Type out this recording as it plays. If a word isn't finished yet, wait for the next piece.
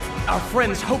Our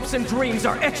friend's hopes and dreams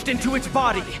are etched into its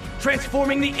body,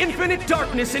 transforming the infinite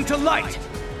darkness into light.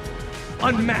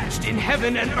 Unmatched in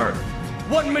heaven and earth,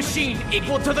 one machine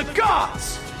equal to the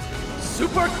gods!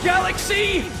 Super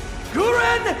Galaxy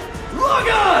Gurren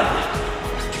Lagann!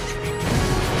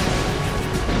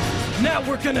 Now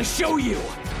we're gonna show you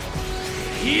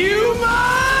human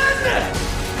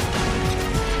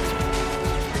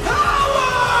power!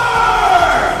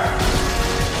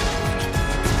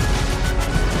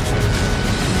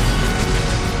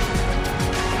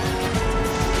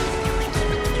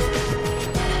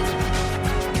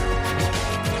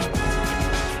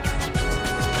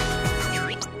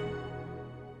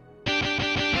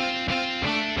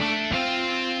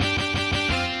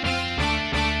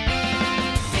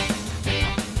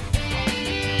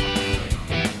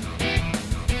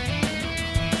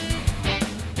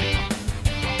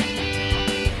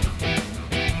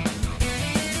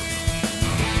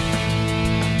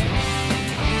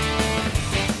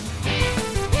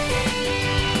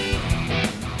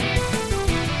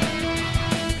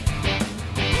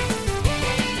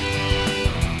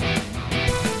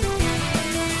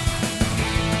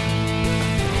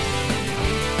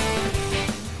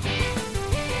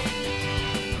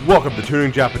 Welcome to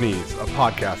Tuning Japanese, a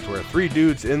podcast where three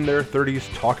dudes in their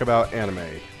 30s talk about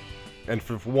anime. And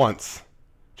for once,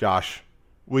 Josh,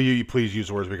 will you please use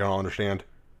words we can all understand?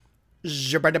 And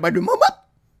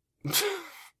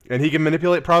he can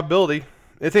manipulate probability.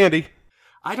 It's Andy.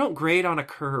 I don't grade on a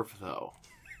curve, though.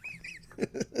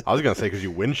 I was going to say because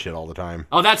you win shit all the time.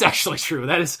 Oh, that's actually true.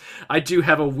 I do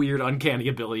have a weird, uncanny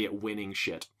ability at winning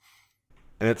shit.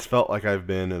 And it's felt like I've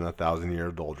been in a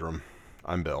 1,000-year doldrum.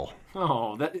 I'm Bill.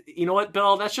 Oh, you know what,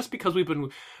 Bill? That's just because we've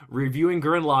been reviewing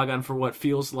Gurren Lagann for what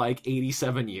feels like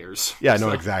 87 years. Yeah, no,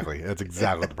 exactly. That's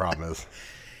exactly what the problem is.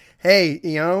 Hey,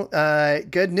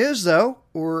 good news, though.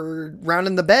 We're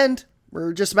rounding the bend.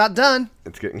 We're just about done.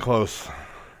 It's getting close.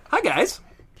 Hi, guys.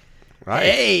 Right.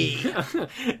 Hey!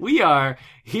 We are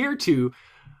here to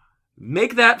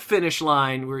make that finish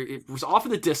line. It was off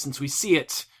in the distance. We see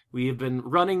it. We have been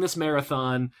running this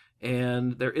marathon,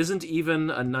 and there isn't even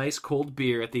a nice cold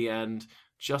beer at the end.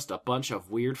 Just a bunch of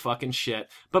weird fucking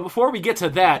shit. But before we get to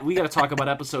that, we got to talk about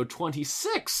episode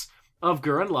 26 of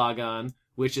Gurren Lagann,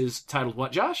 which is titled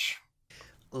what, Josh?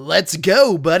 Let's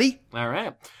go, buddy. All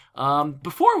right.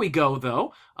 Before we go,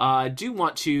 though, I do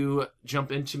want to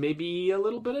jump into maybe a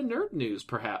little bit of nerd news,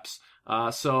 perhaps.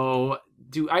 So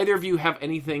do either of you have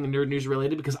anything nerd news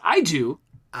related? Because I do.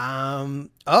 Are we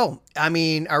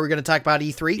going to talk about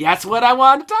E3? That's what I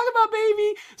wanted to talk about,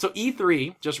 baby. So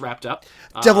E3 just wrapped up.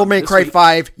 Devil May Cry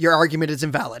 5, your argument is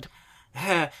invalid.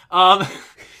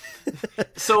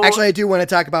 So actually, I do want to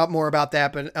talk about more about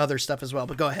that, but other stuff as well,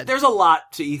 but go ahead. There's a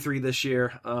lot to E3 this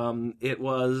year. It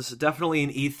was definitely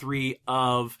an E3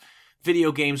 of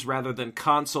video games rather than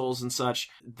consoles and such.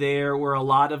 There were a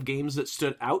lot of games that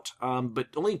stood out, but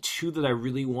only two that I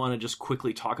really want to just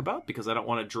quickly talk about because I don't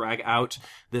want to drag out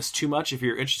this too much. If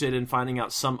you're interested in finding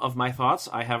out some of my thoughts,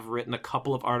 I have written a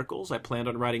couple of articles. I planned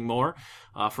on writing more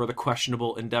for the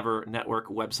Questionable Endeavor Network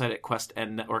website at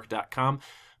questnnetwork.com,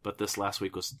 but this last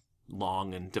week was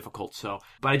long and difficult.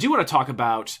 But I do want to talk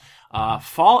about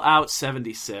Fallout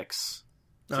 76.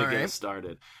 To get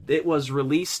started. It was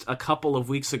released a couple of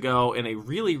weeks ago in a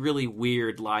really, really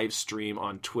weird live stream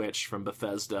on Twitch from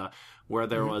Bethesda where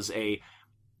there was a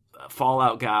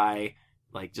Fallout guy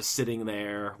like just sitting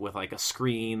there with like a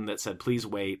screen that said please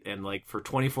wait, and like for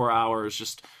 24 hours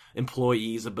just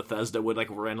employees of Bethesda would like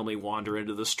randomly wander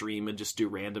into the stream and just do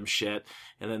random shit.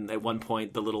 And then at one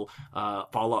point the little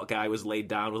Fallout guy was laid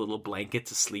down with a little blanket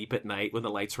to sleep at night when the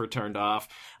lights were turned off.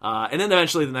 And then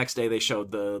eventually the next day they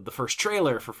showed the first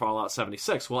trailer for Fallout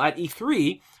 76. Well, at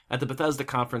E3 at the Bethesda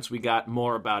conference we got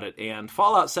more about it, and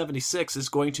Fallout 76 is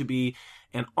going to be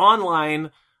an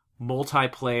online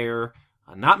multiplayer,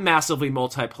 not massively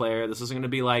multiplayer. This isn't going to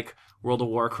be like World of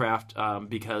Warcraft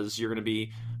because you're going to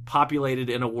be populated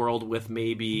in a world with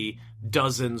maybe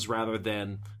dozens rather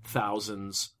than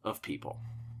thousands of people.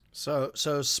 So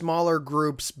smaller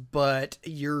groups, but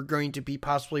you're going to be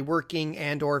possibly working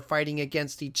and or fighting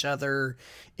against each other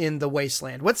in the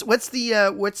wasteland. What's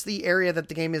the area that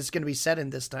the game is going to be set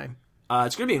in this time?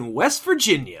 It's going to be in West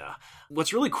Virginia.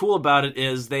 What's really cool about it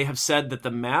is they have said that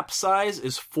the map size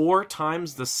is 4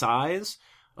 times the size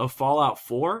of Fallout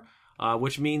 4,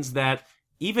 which means that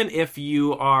even if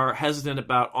you are hesitant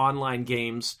about online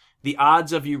games, the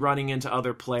odds of you running into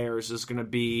other players is going to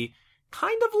be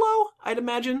kind of low, I'd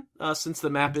imagine, since the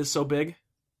map is so big.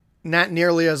 not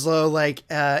nearly as low like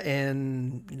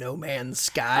in No Man's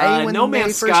Sky. When No they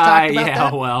Man's first Sky, talked about yeah,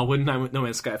 that? well, when No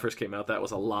Man's Sky first came out, that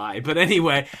was a lie. But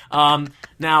anyway,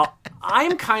 now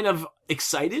I'm kind of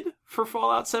excited for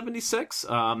Fallout 76.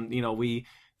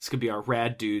 This could be our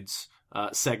Rad Dudes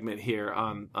segment here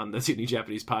on the New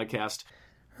Japanese podcast.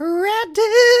 Red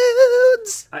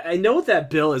dudes. I know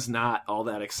that Bill is not all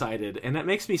that excited, and that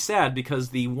makes me sad because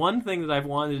the one thing that I've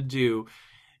wanted to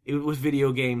do with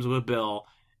video games with Bill,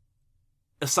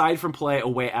 aside from play A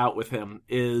Way Out with him,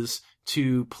 is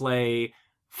to play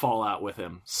Fallout with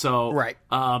him. So, Right.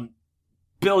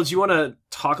 Bill, do you want to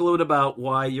talk a little bit about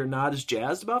why you're not as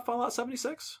jazzed about Fallout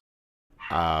 76?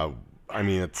 I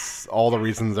mean, it's all the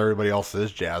reasons everybody else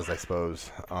is jazzed, I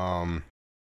suppose.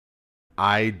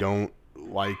 I don't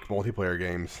like multiplayer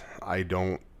games. I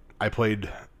played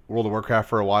World of Warcraft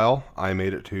for a while. I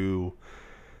made it to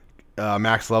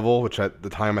max level, which at the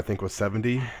time I think was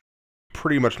 70.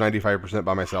 Pretty much 95%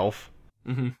 by myself.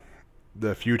 Mm-hmm.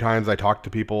 The few times I talked to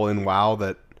people in WoW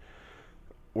that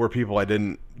were people I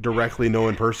didn't directly know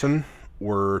in person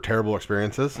were terrible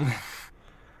experiences.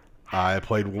 I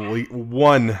played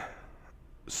one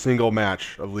single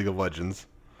match of League of Legends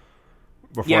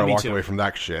before I walked away from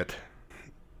that shit.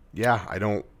 Yeah, I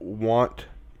don't want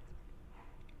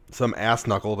some ass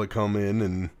knuckle to come in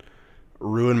and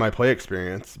ruin my play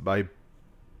experience by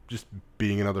just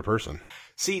being another person.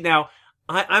 See, now,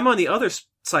 I'm on the other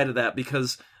side of that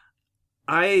because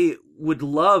I would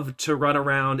love to run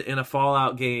around in a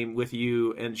Fallout game with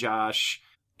you and Josh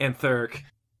and Thurk,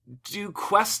 do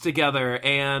quests together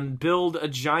and build a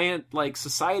giant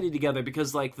society together,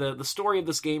 because the story of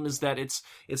this game is that it's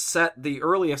set the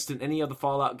earliest in any of the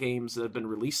Fallout games that have been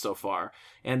released so far,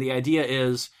 and the idea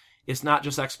is it's not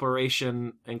just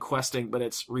exploration and questing, but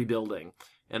it's rebuilding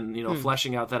and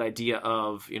fleshing out that idea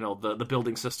of the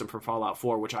building system from Fallout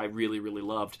 4, which I really, really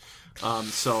loved.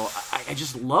 So I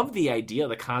just love the idea,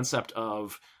 the concept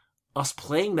of us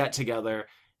playing that together,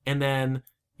 and then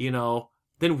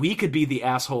then we could be the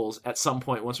assholes at some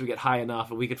point once we get high enough,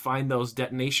 and we could find those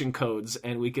detonation codes,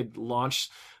 and we could launch,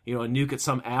 a nuke at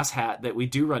some asshat that we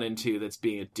do run into that's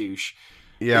being a douche.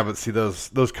 Yeah, but see, those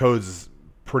codes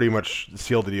pretty much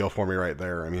seal the deal for me right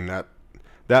there. I mean,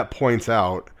 that points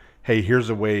out, hey, here's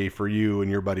a way for you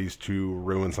and your buddies to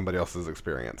ruin somebody else's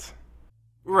experience.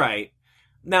 Right.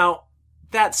 Now,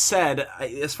 that said,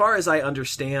 as far as I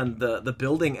understand, the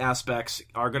building aspects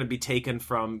are going to be taken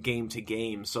from game to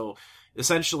game, so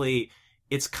essentially,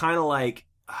 it's kind of like,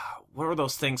 what are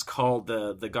those things called?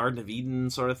 The Garden of Eden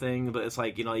sort of thing? But it's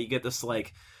you get this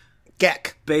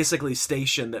Gek. Basically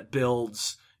station that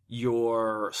builds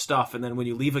your stuff, and then when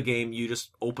you leave a game, you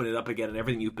just open it up again, and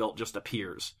everything you built just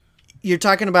appears. You're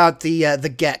talking about the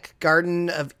Gek, Garden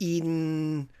of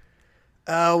Eden.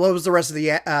 What was the rest of the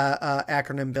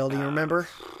acronym, Bill? Do you remember?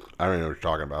 I don't know what you're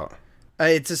talking about.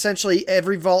 It's essentially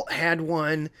every vault had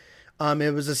one.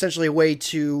 It was essentially a way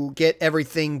to get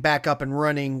everything back up and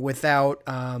running without,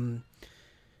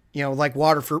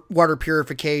 water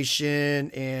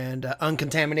purification and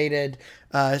uncontaminated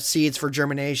seeds for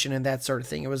germination and that sort of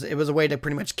thing. It was a way to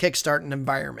pretty much kickstart an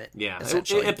environment. Yeah, it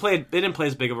didn't play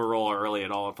as big of a role early at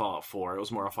all in Fallout 4. It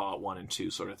was more a Fallout 1 and 2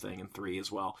 sort of thing, and 3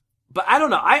 as well. But I don't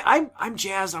know. I'm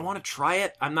jazzed. I want to try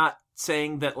it. I'm not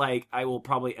saying that I will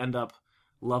probably end up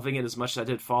loving it as much as I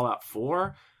did Fallout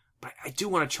 4. But I do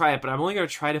want to try it, but I'm only going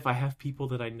to try it if I have people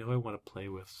that I know I want to play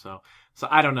with. So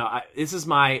I don't know. This is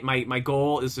my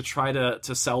goal is to try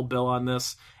to sell Bill on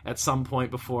this at some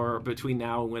point between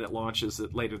now and when it launches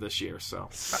later this year. So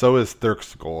is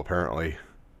Thurk's goal, apparently.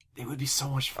 It would be so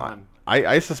much fun.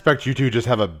 I suspect you two just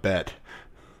have a bet.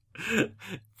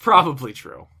 Probably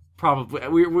true. Probably.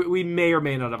 We may or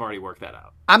may not have already worked that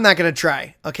out. I'm not going to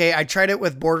try. Okay. I tried it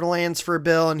with Borderlands for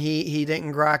Bill and he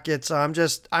didn't grok it. So I'm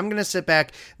going to sit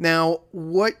back. Now,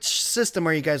 what system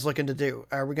are you guys looking to do?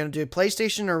 Are we going to do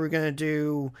PlayStation or are we going to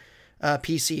do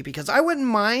PC? Because I wouldn't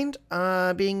mind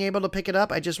being able to pick it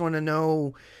up. I just want to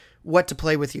know what to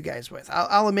play with you guys with.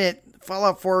 I'll admit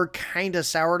Fallout 4 kind of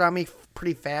soured on me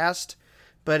pretty fast,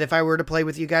 but if I were to play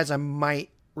with you guys, I might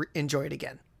enjoy it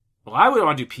again. Well, I would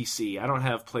want to do PC. I don't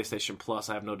have PlayStation Plus.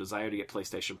 I have no desire to get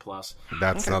PlayStation Plus.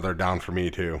 That's another down for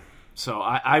me, too. So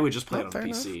I would just play it on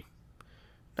PC.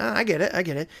 I get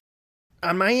it.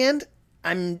 On my end,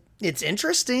 it's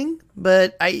interesting,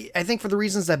 but I think for the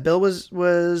reasons that Bill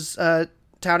was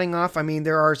touting off, I mean,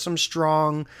 there are some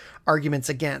strong arguments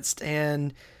against.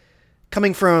 And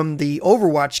coming from the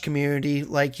Overwatch community,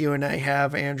 like you and I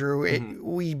have, Andrew,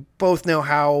 we both know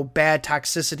how bad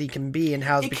toxicity can be and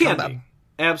how it's become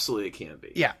Absolutely, it can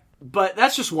be. Yeah. But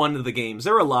that's just one of the games.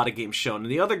 There were a lot of games shown.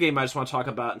 And the other game I just want to talk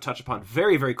about and touch upon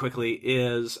very, very quickly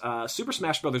is Super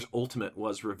Smash Bros. Ultimate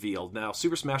was revealed. Now,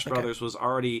 Super Smash Bros. Was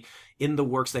already in the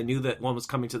works. They knew that one was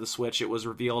coming to the Switch. It was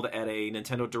revealed at a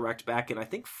Nintendo Direct back in, I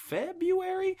think,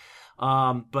 February.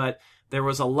 But there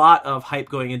was a lot of hype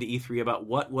going into E3 about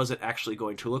what was it actually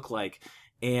going to look like.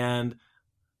 And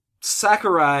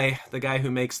Sakurai, the guy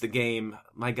who makes the game,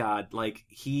 my God, like,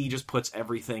 he just puts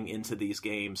everything into these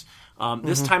games.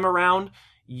 This time around,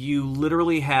 you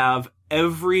literally have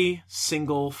every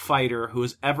single fighter who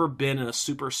has ever been in a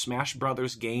Super Smash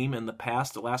Bros. Game in the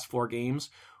past, the last 4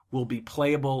 games, will be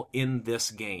playable in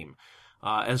this game.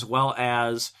 As well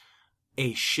as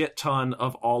a shit ton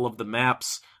of all of the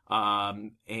maps,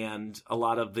 and a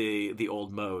lot of the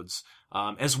old modes.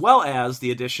 As well as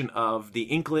the addition of the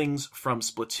Inklings from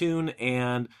Splatoon,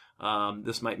 and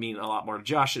this might mean a lot more to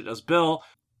Josh, it does Bill,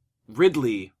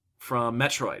 Ridley from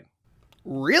Metroid.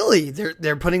 Really?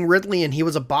 They're putting Ridley in. He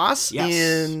was a boss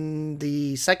Yes. in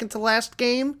the second to last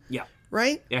game, Yeah.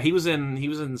 right? Yeah, he's been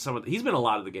in a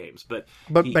lot of the games, but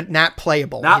not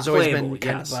playable. not He's always playable, been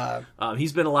kind yes. of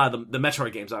He's been a lot of the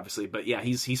Metroid games, obviously, but yeah,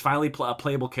 he's finally a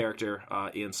playable character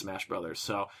in Smash Brothers.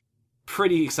 So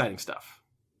pretty exciting stuff.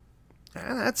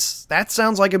 that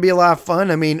sounds like it'd be a lot of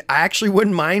fun. I mean, I actually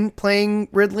wouldn't mind playing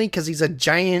Ridley because he's a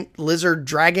giant lizard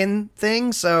dragon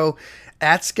thing, so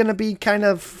that's gonna be kind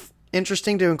of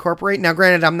interesting to incorporate. Now,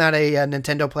 granted, I'm not a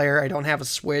Nintendo player. I don't have a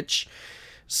Switch,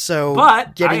 so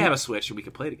But I have a Switch and we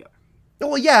could play together.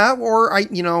 Well, yeah, or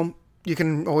you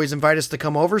can always invite us to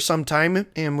come over sometime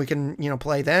and we can,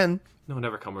 play then. No one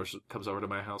ever comes over to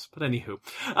my house. But anywho.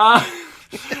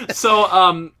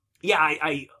 Yeah,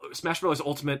 I Smash Bros.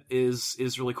 Ultimate is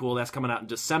really cool. That's coming out in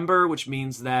December, which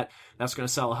means that's going to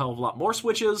sell a hell of a lot more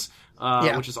Switches,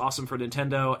 which is awesome for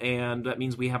Nintendo, and that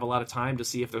means we have a lot of time to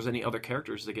see if there's any other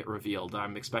characters that get revealed.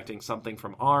 I'm expecting something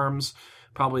from ARMS,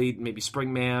 probably maybe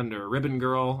Springman or Ribbon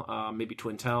Girl, maybe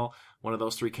Twintel, one of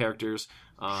those 3 characters.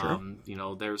 Sure.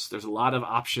 There's a lot of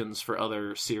options for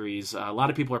other series. A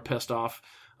lot of people are pissed off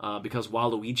because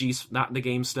Waluigi's not in the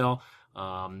game still.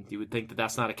 You would think that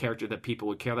that's not a character that people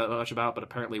would care that much about, but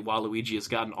apparently Waluigi has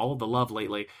gotten all of the love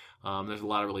lately. There's a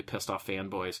lot of really pissed off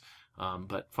fanboys,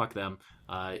 but fuck them.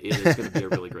 It is going to be a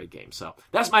really great game. So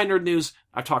that's my nerd news.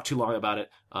 I've talked too long about it.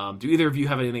 Do either of you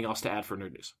have anything else to add for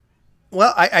nerd news?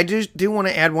 Well, I do want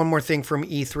to add one more thing from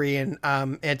E3,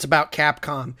 and it's about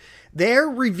Capcom. Their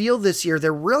reveal this year,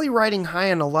 they're really riding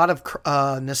high on a lot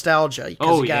of nostalgia.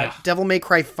 Because you got Devil May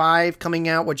Cry 5 coming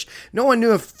out, which no one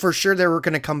knew if for sure they were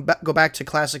going to go back to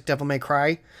classic Devil May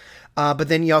Cry. But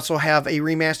then you also have a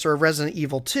remaster of Resident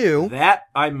Evil 2. That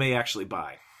I may actually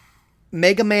buy.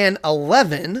 Mega Man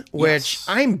 11, which Yes.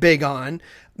 I'm big on.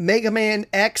 Mega Man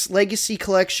X Legacy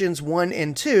Collections 1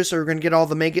 and 2, so we're going to get all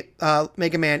the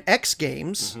Mega Man X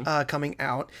games coming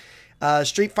out.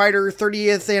 Street Fighter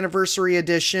 30th Anniversary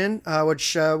Edition,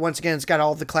 which once again has got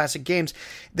all the classic games.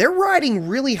 They're riding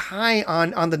really high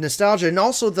on the nostalgia, and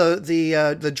also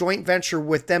the joint venture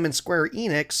with them and Square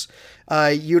Enix,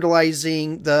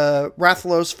 utilizing the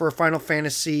Rathalos for Final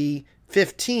Fantasy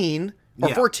 15. Or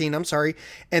 14, I'm sorry.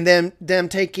 And then them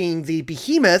taking the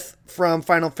Behemoth from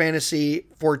Final Fantasy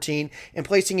 14 and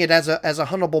placing it as a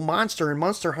huntable monster in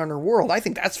Monster Hunter World. I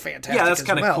think that's fantastic. Yeah, that's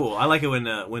kind of well. cool. I like it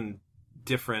when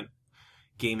different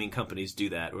gaming companies do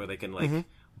that, where they can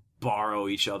borrow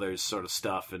each other's sort of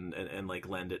stuff and like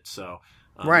lend it. So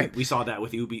right. We saw that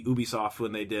with Ubisoft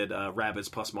when they did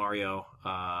Rabbids plus Mario.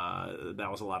 That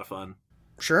was a lot of fun.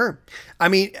 Sure. I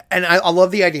mean, and I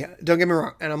love the idea. Don't get me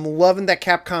wrong. And I'm loving that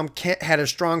Capcom had a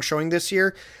strong showing this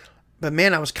year. But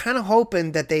man, I was kind of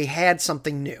hoping that they had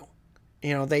something new.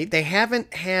 They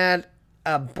haven't had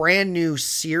a brand new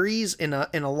series in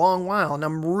a long while. And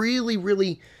I'm really,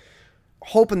 really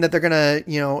hoping that they're going to,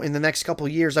 in the next couple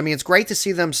of years. I mean, it's great to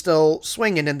see them still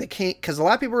swinging, and they can't, because a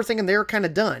lot of people were thinking they were kind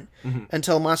of done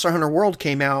until Monster Hunter World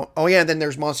came out. Oh yeah, then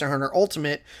there's Monster Hunter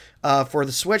Ultimate for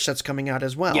the Switch that's coming out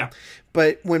as well. Yeah.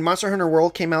 But when Monster Hunter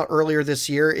World came out earlier this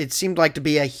year, it seemed like to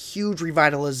be a huge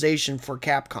revitalization for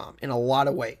Capcom in a lot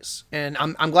of ways, and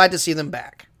I'm glad to see them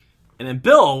back. And then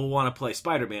Bill will want to play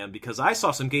Spider-Man, because I saw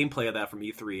some gameplay of that from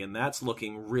E3, and that's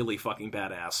looking really fucking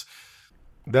badass.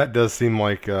 That does seem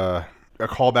like a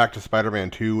callback to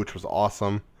Spider-Man 2, which was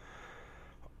awesome.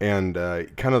 And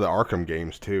kind of the Arkham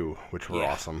games, too, which were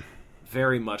awesome.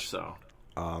 Very much so.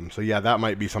 So yeah, that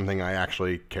might be something I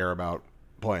actually care about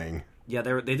playing. Yeah,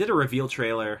 they did a reveal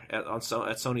trailer at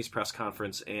Sony's press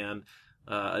conference, and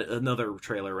another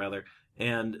trailer, rather.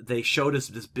 And they showed us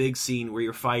this big scene where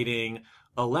you're fighting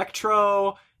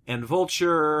Electro, and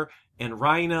Vulture, and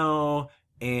Rhino,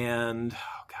 and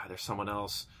there's someone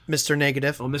else. Mr.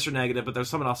 Negative. Well, Mr. Negative, but there's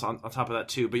someone else on top of that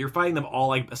too. But you're fighting them all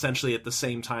like essentially at the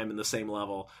same time in the same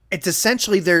level. It's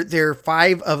essentially they're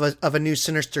 5 of a new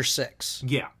Sinister Six.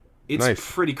 Yeah, it's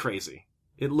Nice. pretty crazy.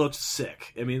 It looked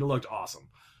sick. I mean, it looked awesome.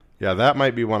 Yeah, that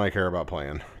might be one I care about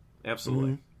playing.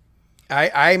 Absolutely.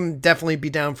 I'm definitely be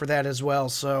down for that as well.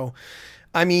 So,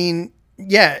 I mean,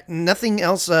 yeah, nothing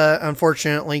else.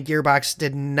 Unfortunately, Gearbox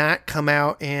did not come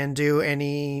out and do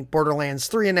any Borderlands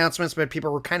 3 announcements, but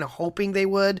people were kind of hoping they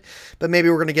would. But maybe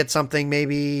we're going to get something,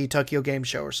 maybe Tokyo Game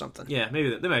Show or something. Yeah,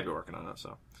 maybe they might be working on it.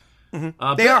 So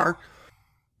They are.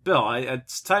 Bill,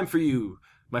 it's time for you,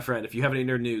 my friend. If you have any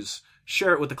nerd news,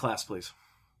 share it with the class, please.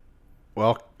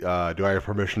 Well, do I have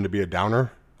permission to be a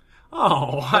downer?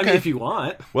 Oh, I mean, if you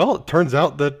want. Well, it turns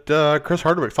out that Chris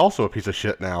Hardwick's also a piece of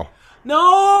shit now.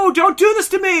 No, don't do this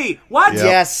to me. What? Yep.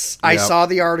 Yes, I Yep. saw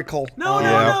the article. No,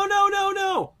 Yeah.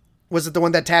 no. Was it the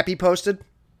one that Tappy posted?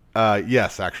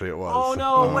 Yes, actually it was. Oh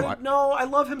no! Um, No, I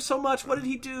love him so much. What did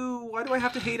he do? Why do I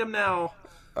have to hate him now?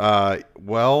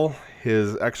 Well,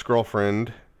 his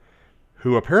ex-girlfriend,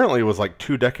 who apparently was like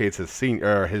 2 decades his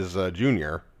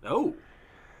junior, Oh,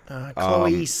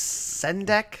 Chloe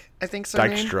Sendek, I think so.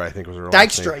 Dykstra, I think was her last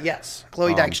name. Dykstra, yes.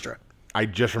 Chloe Dykstra. I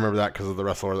just remember that because of the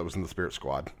wrestler that was in the Spirit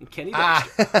Squad. Kenny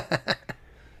Dykstra.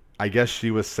 I guess she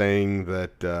was saying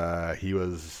that he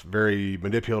was very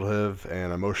manipulative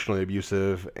and emotionally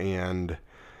abusive and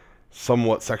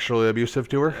somewhat sexually abusive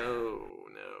to her. Oh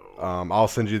no! I'll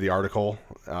send you the article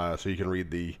so you can read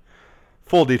the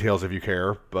full details if you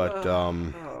care. But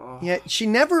Yeah, she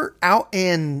never out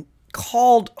and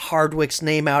called Hardwick's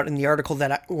name out in the article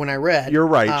when I read. you're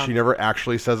right. She never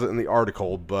actually says it in the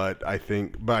article, but I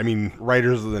mean,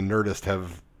 writers of the Nerdist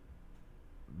have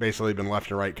basically been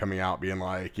left and right coming out being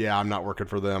like, yeah, I'm not working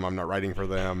for them. I'm not writing for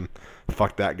them.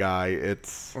 Fuck that guy.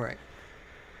 It's Right.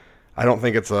 I don't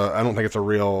think it's a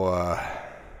real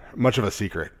much of a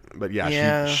secret. But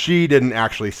Yeah. she didn't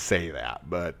actually say that,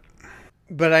 but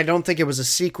But I don't think it was a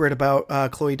secret about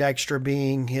Chloe Dykstra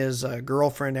being his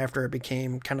girlfriend after it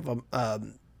became kind of a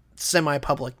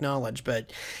semi-public knowledge.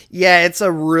 But yeah, it's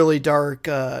a really dark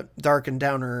and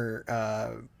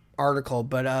downer article,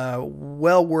 but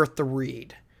well worth the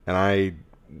read. and I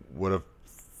would have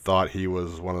thought he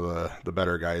was one of the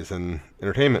better guys in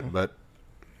entertainment, but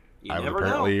You I was never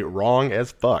apparently know. wrong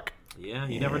as fuck. Yeah,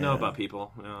 you never know about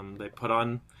people.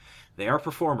 They are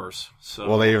performers. So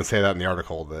Well, they even say that in the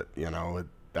article that,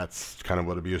 that's kind of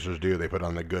what abusers do. They put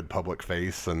on the good public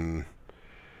face and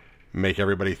make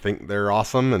everybody think they're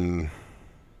awesome, and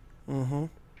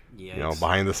yeah.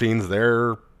 behind the scenes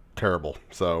they're terrible.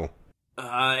 So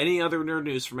Any other nerd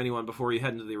news from anyone before we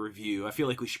head into the review? I feel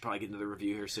like we should probably get into the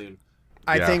review here soon.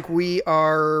 I Yeah. think we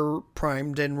are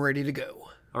primed and ready to go.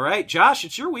 All right, Josh,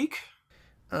 it's your week.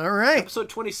 All right. Episode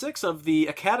 26 of the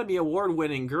Academy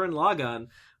Award-winning Gurren Lagann.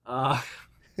 I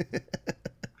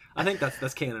think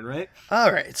that's canon, right?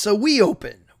 All right, so we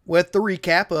open with the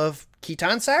recap of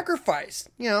Khitan Sacrifice,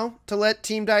 to let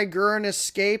Team Daiguren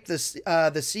escape the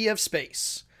Sea of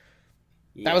Space.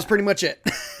 That was pretty much it.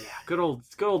 Yeah, good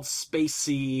old Space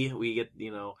Sea. We get,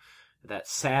 that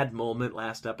sad moment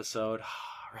last episode.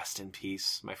 Rest in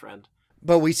peace, my friend.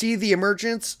 But we see the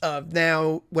emergence of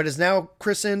what is now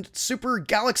christened Super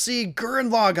Galaxy Gurren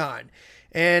Lagann,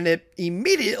 and it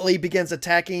immediately begins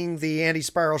attacking the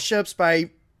anti-spiral ships by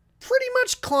pretty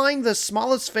much clawing the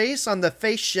smallest face on the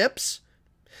face ships,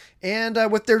 and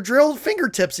with their drilled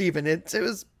fingertips even. It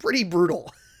was pretty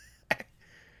brutal.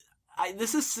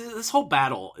 This whole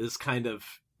battle is kind of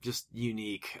just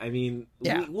unique. I mean,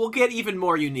 Yeah. we'll get even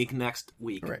more unique next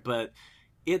week, Right. but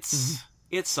it's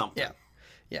something. Yeah.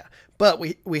 Yeah, but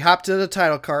we hop to the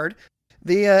title card.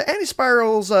 The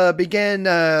anti-spirals begin,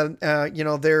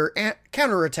 their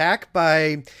counterattack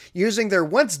by using their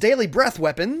once daily breath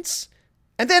weapons,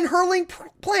 and then hurling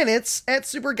planets at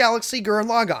Super Galaxy Gurren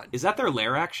Lagann. Is that their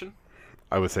lair action?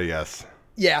 I would say yes.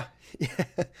 Yeah.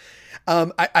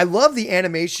 I love the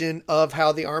animation of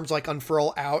how the arms like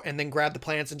unfurl out and then grab the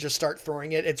planets and just start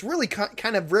throwing it. It's really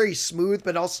kind of very smooth,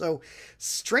 but also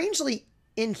strangely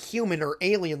inhuman or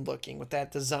alien looking with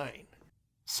that design.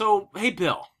 So, hey,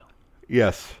 Bill,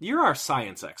 Yes. you're our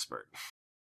science expert.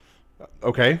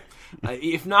 Okay.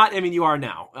 If not, I mean, you are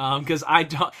now, because I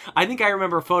think I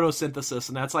remember photosynthesis,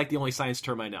 and that's like the only science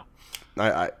term I know.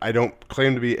 I don't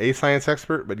claim to be a science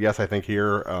expert, but yes, I think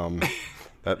here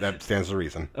that stands to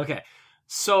reason. Okay,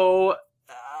 so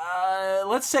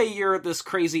let's say you're this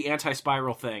crazy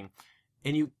anti-spiral thing,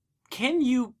 and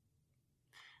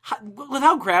with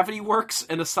how gravity works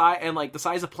and the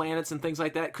size of planets and things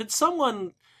like that, could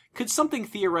something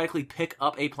theoretically pick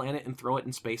up a planet and throw it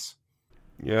in space?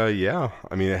 Yeah.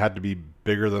 I mean, it had to be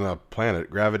bigger than a planet.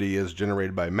 Gravity is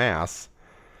generated by mass,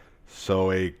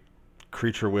 so a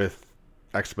creature with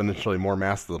exponentially more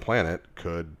mass than the planet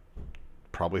could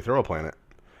probably throw a planet.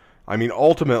 I mean,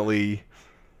 ultimately,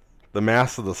 the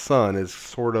mass of the sun is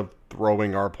sort of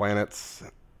throwing our planets,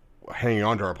 hanging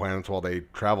onto our planets while they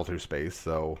travel through space.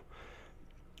 So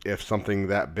if something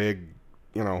that big,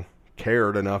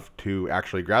 cared enough to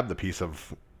actually grab the piece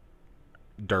of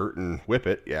dirt and whip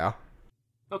it, yeah.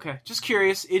 Okay, just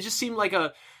curious. It just seemed like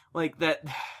that.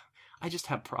 I just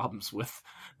have problems with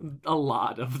a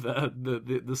lot of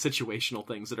the situational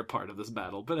things that are part of this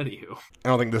battle. But anywho, I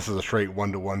don't think this is a straight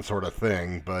 1-to-1 sort of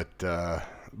thing, but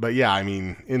yeah, I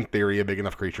mean, in theory, a big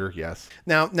enough creature, yes.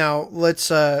 Now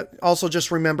let's also just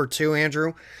remember too,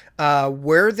 Andrew,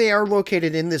 where they are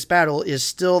located in this battle is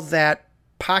still that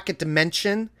pocket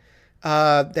dimension,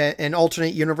 that an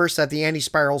alternate universe that the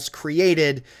anti-spirals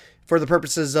created for the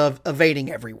purposes of evading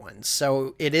everyone.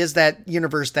 So it is that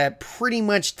universe that pretty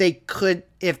much they could,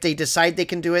 if they decide they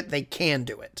can do it, they can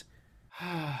do it.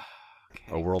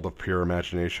 A world of pure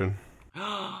imagination.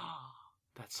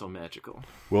 That's so magical.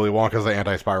 Willy Wonka's the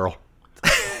anti-spiral.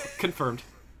 Confirmed.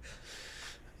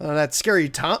 That scary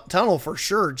tunnel for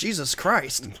sure. Jesus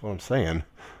Christ. That's what I'm saying.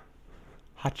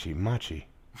 Hachi Machi.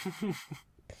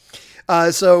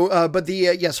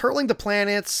 Yes, hurtling the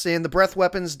planets and the breath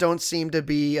weapons don't seem to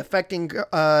be affecting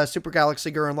Super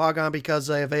Galaxy Gurren Lagann because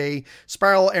of a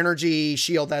spiral energy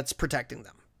shield that's protecting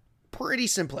them. Pretty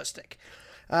simplistic.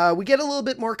 We get a little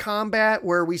bit more combat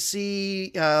where we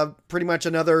see pretty much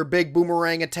another big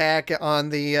boomerang attack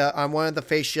on one of the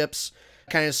face ships,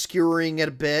 kind of skewering it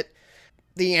a bit.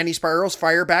 The anti-spirals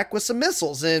fire back with some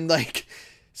missiles, and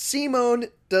Simone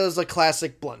does a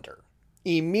classic blunder.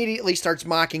 Immediately starts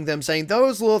mocking them, saying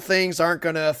those little things aren't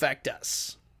going to affect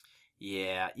us.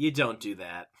 Yeah, you don't do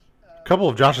that. A couple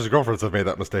of Josh's girlfriends have made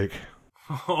that mistake.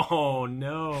 Oh,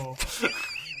 no.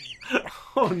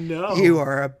 Oh, no. You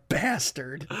are a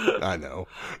bastard. I know.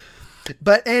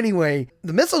 But anyway,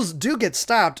 the missiles do get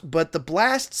stopped, but the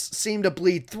blasts seem to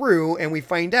bleed through, and we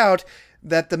find out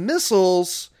that the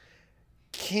missiles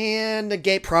can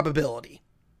negate probability.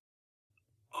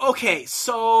 Okay,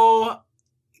 so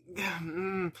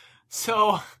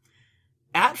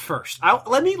at first,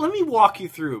 let me walk you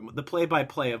through the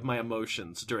play-by-play of my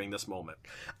emotions during this moment.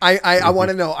 I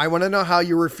want to know. I want to know how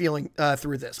you were feeling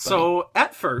through this. Buddy. So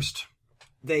at first,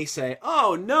 they say,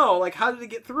 "Oh no! How did it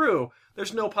get through?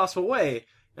 There's no possible way."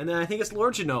 And then I think it's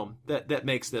Lord Genome that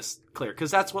makes this clear,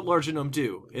 because that's what Lord Genome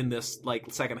do in this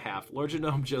second half. Lord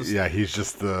Genome he's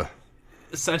just the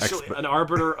essentially an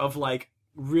arbiter of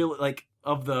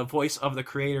of the voice of the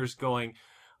creators going.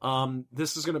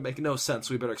 This is going to make no sense.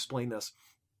 We better explain this.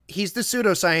 He's the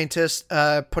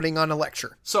pseudoscientist putting on a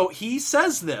lecture. So he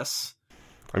says this.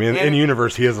 I mean, in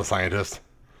universe, he is a scientist.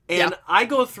 And I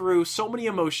go through so many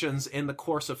emotions in the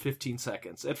course of 15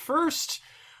 seconds. At first,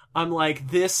 I'm like,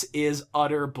 this is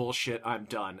utter bullshit. I'm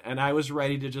done. And I was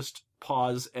ready to just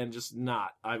pause and just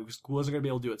not. I wasn't going to be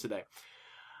able to do it today.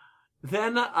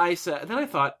 Then I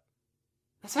thought,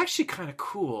 that's actually kind of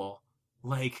cool.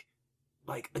 Like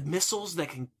missiles that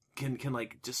can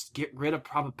just get rid of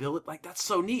probability. That's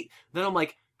so neat. Then I'm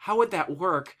like, how would that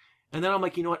work? And then I'm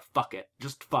like, you know what? Fuck it.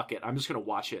 Just fuck it. I'm just going to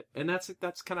watch it. And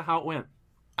that's kind of how it went.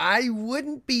 I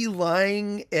wouldn't be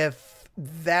lying if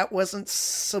that wasn't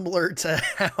similar to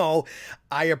how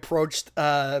I approached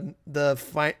the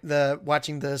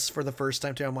watching this for the first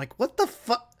time too. I'm like, what the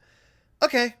fuck?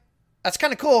 Okay. That's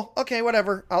kind of cool. Okay,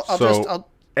 whatever. I'll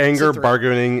anger,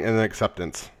 bargaining, and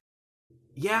acceptance.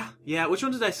 Yeah. Which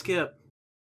one did I skip?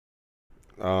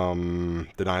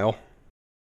 Denial.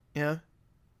 Yeah.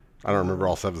 I don't remember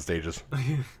all 7 stages.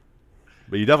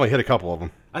 But you definitely hit a couple of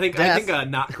them. I think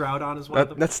not Groudon is one of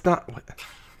them. That's not...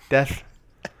 Death.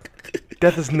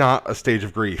 Death is not a stage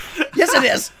of grief. Yes, it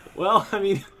is! Well, I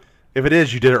mean... If it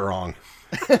is, you did it wrong.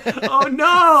 Oh,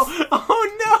 no!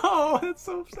 Oh, no! That's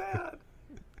so sad.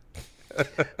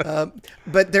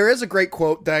 But there is a great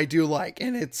quote that I do like,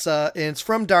 and it's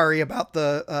from Dari about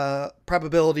the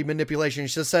probability manipulation.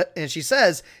 She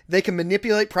says they can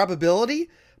manipulate probability,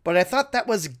 but I thought that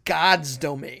was God's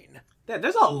domain. Yeah,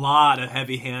 there's a lot of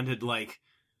heavy-handed,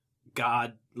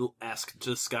 God-esque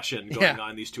discussion going on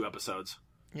in these 2 episodes.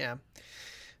 Yeah.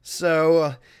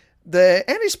 So the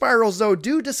anti-spirals, though,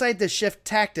 do decide to shift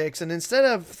tactics, and instead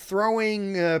of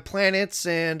throwing planets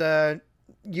and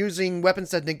using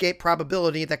weapons that negate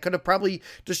probability that could have probably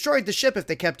destroyed the ship if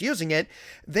they kept using it,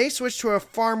 they switch to a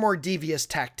far more devious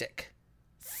tactic.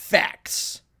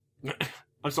 Facts.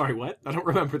 I'm sorry, what? I don't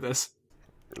remember this.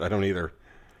 I don't either.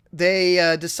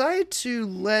 They decide to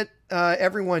let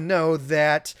everyone know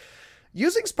that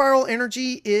Using spiral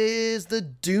energy is the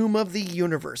doom of the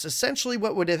universe. Essentially,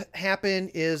 what would happen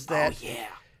is that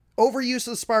overuse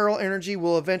of the spiral energy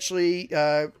will eventually,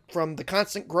 from the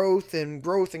constant growth,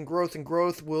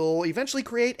 will eventually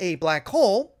create a black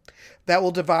hole that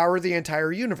will devour the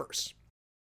entire universe.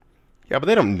 Yeah, but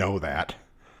they don't know that.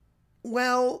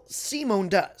 Well, Simone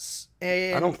does.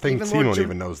 And I don't think Simone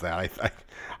even knows that.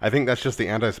 I think that's just the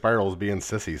anti-spirals being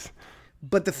sissies.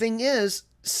 But the thing is,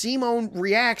 Simone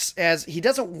reacts as he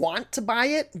doesn't want to buy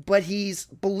it, but he's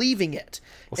believing it.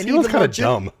 Well, Simone's kind of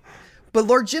dumb. But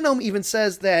Lord Genome even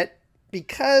says that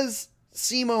because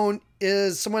Simone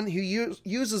is someone who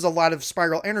uses a lot of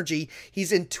spiral energy,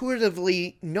 he's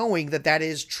intuitively knowing that that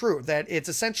is true. That it's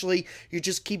essentially you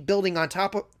just keep building on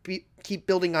top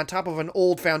of an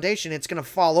old foundation. It's going to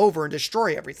fall over and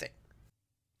destroy everything.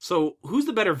 So who's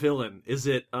the better villain? Is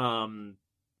it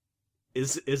Thanos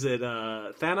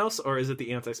or is it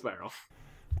the anti-spiral?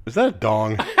 Is that a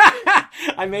dong?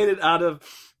 I made it out of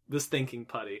this thinking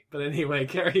putty. But anyway,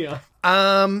 carry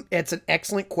on. It's an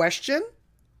excellent question.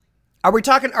 Are we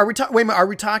talking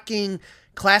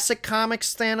classic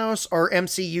comics Thanos or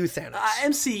MCU Thanos?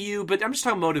 MCU, but I'm just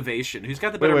talking motivation. Who's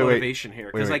got the better motivation here?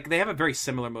 Because they have a very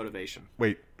similar motivation.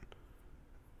 Wait.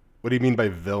 What do you mean by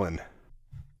villain?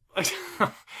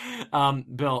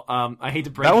 Bill, I hate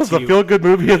to break it to you. That was the feel-good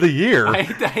movie of the year. I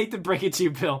hate to break it to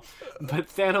you, Bill, but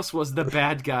Thanos was the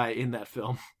bad guy in that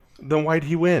film. Then why'd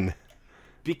he win?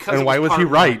 And why was he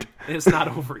right? And it's not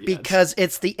over yet. Because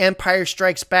it's the Empire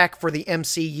Strikes Back for the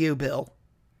MCU, Bill.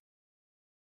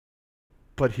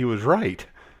 But he was right.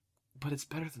 But it's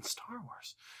better than Star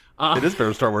Wars. It is better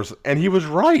than Star Wars, and he was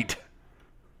right.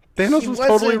 Thanos was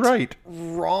totally right.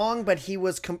 Wrong, but he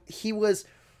was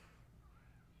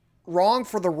wrong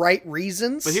for the right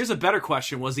reasons. But here's a better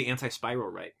question: was the anti-spiral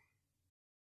right?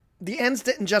 The ends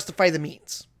didn't justify the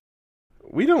means.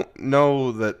 We don't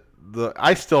know that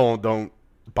I still don't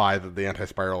buy that the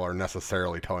anti-spiral are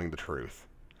necessarily telling the truth,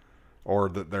 or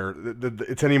that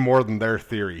it's any more than their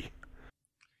theory.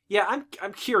 Yeah,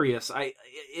 I'm curious.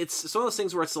 It's one of those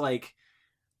things where it's like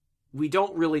we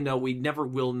don't really know. We never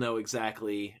will know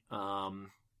exactly.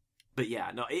 But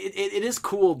yeah, no, it is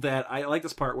cool that I like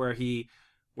this part where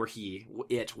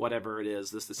whatever it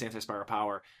is, this anti-spiral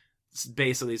power,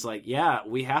 basically is like, yeah,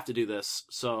 we have to do this.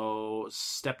 So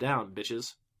step down,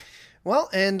 bitches.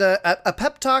 Well, and a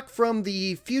pep talk from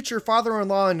the future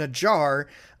father-in-law in a jar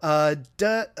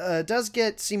does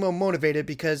get Simo motivated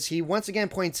because he once again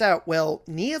points out, well,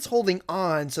 Nia's holding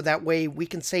on so that way we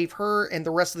can save her and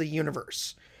the rest of the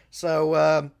universe.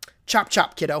 So, chop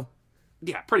chop, kiddo.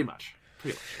 Yeah, pretty much.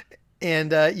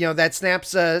 And, that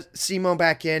snaps Simo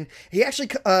back in. He actually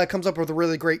comes up with a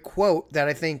really great quote that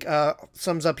I think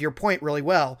sums up your point really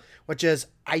well, which is,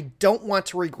 I don't want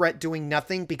to regret doing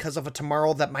nothing because of a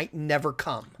tomorrow that might never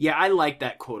come. Yeah, I like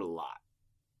that quote a lot.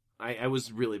 I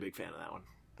was really a big fan of that one.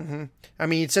 Mm-hmm. I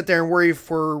mean, you'd sit there and worry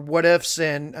for what ifs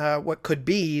and what could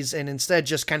be's and instead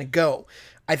just kind of go.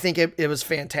 I think it was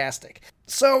fantastic.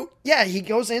 So, yeah, he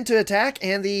goes into attack,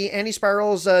 and the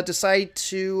anti-spirals decide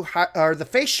to, or the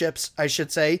face ships, I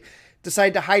should say,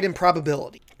 decide to hide in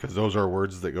probability. Because those are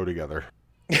words that go together.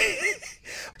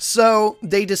 So,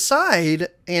 they decide,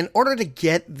 in order to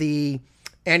get the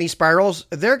anti-spirals,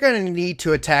 they're going to need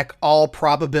to attack all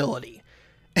probability.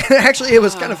 And actually, it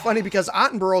was kind of funny because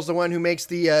Attenborough's the one who makes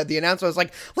the announcement. It's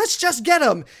like, let's just get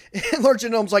him. And Lord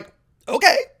Genome's like,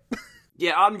 okay.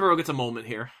 Yeah, Attenborough gets a moment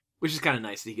here, which is kind of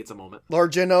nice that he gets a moment.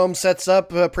 Lord Genome sets up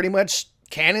pretty much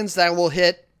cannons that will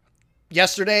hit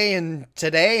yesterday and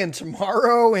today and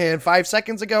tomorrow and 5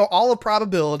 seconds ago, all of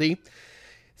probability.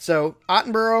 So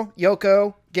Attenborough,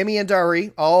 Yoko, Gimme, and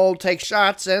Dari all take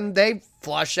shots and they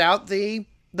flush out the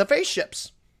face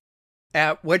ships.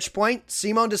 At which point,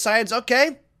 Simone decides,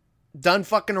 okay, done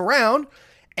fucking around,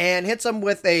 and hits them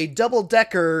with a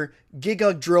double-decker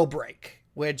Giga drill break,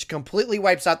 which completely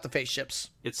wipes out the face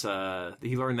ships. It's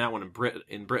he learned that one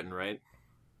in Britain, right?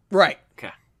 Right.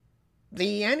 Okay.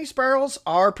 The anti-spirals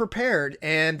are prepared,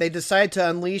 and they decide to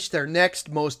unleash their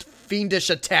next most fiendish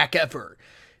attack ever.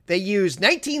 They use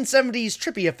 1970s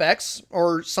trippy effects,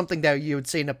 or something that you would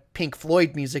see in a Pink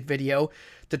Floyd music video,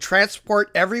 to transport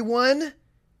everyone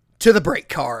to the break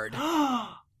card.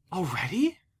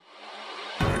 Already?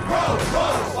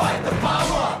 Fight the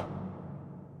power!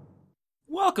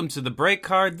 Welcome to the break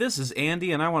card. This is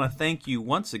Andy, and I want to thank you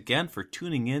once again for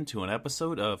tuning in to an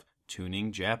episode of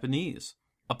Tuning Japanese.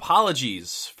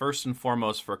 Apologies, first and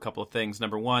foremost, for a couple of things.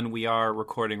 Number one, we are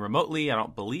recording remotely. I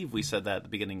don't believe we said that at the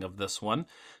beginning of this one,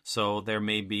 so there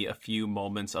may be a few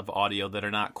moments of audio that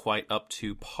are not quite up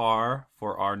to par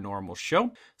for our normal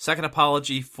show. Second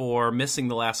apology for missing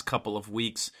the last couple of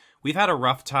weeks. we've had a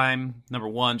rough time, number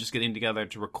one, just getting together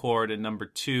to record, and number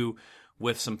two,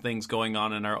 with some things going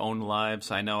on in our own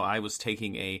lives. I know I was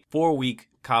taking a 4-week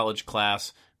college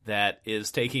class that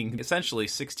is taking essentially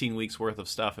 16 weeks worth of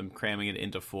stuff and cramming it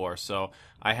into 4. So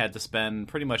I had to spend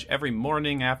pretty much every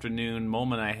morning, afternoon,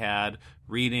 moment I had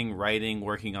reading, writing,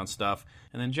 working on stuff.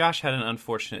 And then Josh had an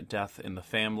unfortunate death in the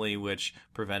family, which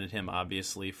prevented him,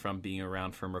 obviously, from being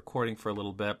around from recording for a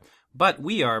little bit. But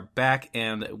we are back,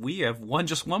 and we have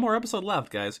just one more episode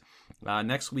left, guys.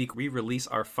 Next week, we release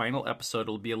our final episode.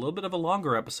 It'll be a little bit of a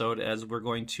longer episode, as we're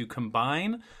going to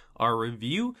combine our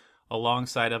review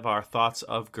alongside of our thoughts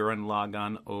of Gurren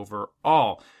Lagann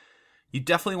overall. You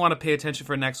definitely want to pay attention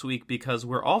for next week, because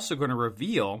we're also going to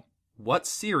reveal what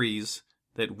series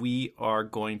that we are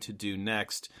going to do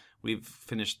next. We've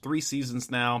finished 3 seasons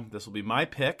now. This will be my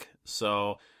pick,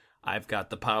 so I've got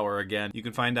the power again. You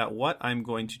can find out what I'm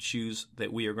going to choose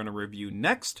that we are going to review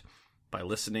next by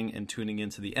listening and tuning in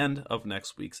to the end of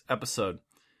next week's episode.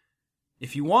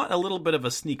 If you want a little bit of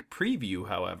a sneak preview,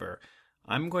 however,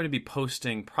 I'm going to be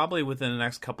posting, probably within the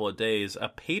next couple of days, a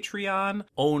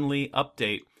Patreon-only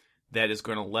update that is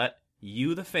going to let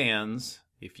you, the fans,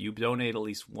 if you donate at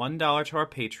least $1 to our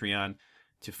Patreon,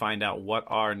 to find out what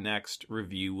our next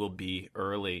review will be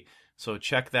early. So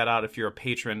check that out if you're a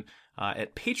patron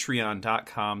at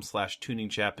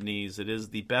patreon.com/tuningjapanese. It is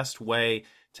the best way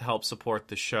to help support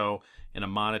the show in a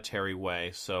monetary way.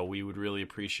 So we would really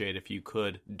appreciate if you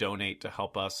could donate to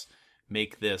help us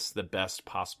make this the best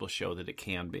possible show that it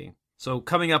can be. So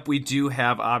coming up, we do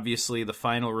have, obviously, the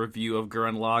final review of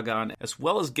Gurren Lagann, as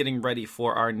well as getting ready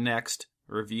for our next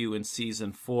review in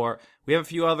Season 4. We have a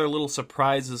few other little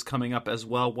surprises coming up as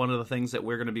well. One of the things that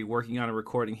we're going to be working on and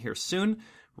recording here soon,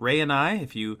 Ray and I,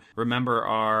 if you remember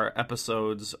our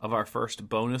episodes of our first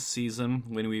bonus season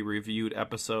when we reviewed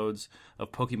episodes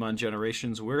of Pokemon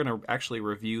Generations, we're going to actually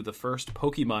review the first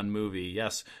Pokemon movie.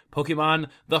 Yes, Pokemon,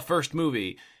 the first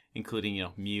movie, including,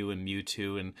 Mew and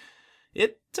Mewtwo, and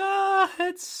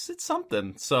it's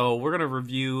something. So we're going to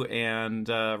review and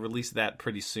release that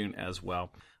pretty soon as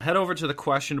well. Head over to the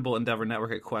Questionable Endeavor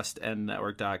Network at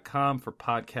questendnetwork.com for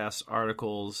podcasts,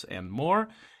 articles, and more.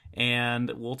 And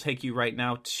we'll take you right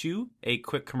now to a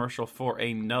quick commercial for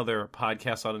another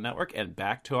podcast on the network, and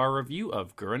back to our review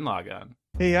of Gurren Lagann.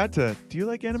 Hey, Atta, do you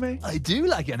like anime? I do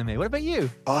like anime. What about you?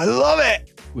 I love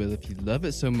it! Well, if you love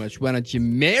it so much, why don't you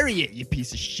marry it, you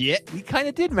piece of shit? We kind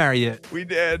of did marry it. We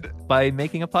did. By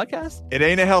making a podcast? It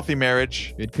ain't a healthy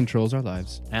marriage. It controls our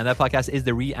lives. And that podcast is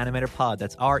the Reanimator Pod.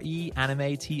 That's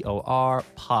Reanimator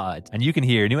Pod. And you can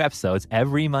hear new episodes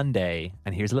every Monday.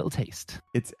 And here's a little taste.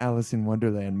 It's Alice in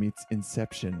Wonderland meets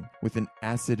Inception with an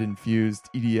acid-infused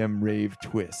EDM rave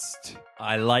twist.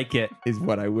 I like it. Is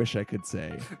what I wish I could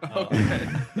say.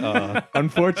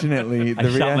 Unfortunately, I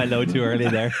shot my load too early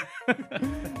there.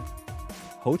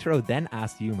 Hotaro then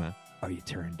asked Yuma, "Are you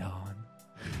turned on?"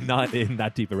 Not in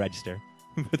that deep a register,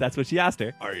 but that's what she asked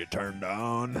her. Are you turned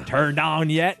on? Turned on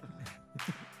yet?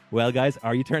 Well, guys,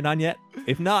 are you turned on yet?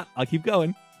 If not, I'll keep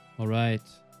going. All right.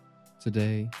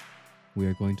 Today, we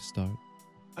are going to start.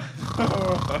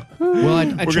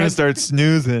 We're going to start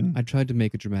snoozing. I tried to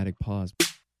make a dramatic pause.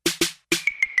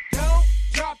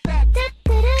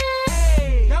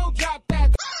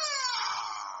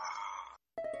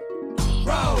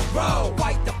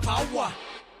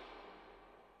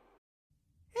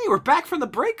 Hey, we're back from the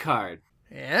break card.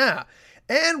 Yeah.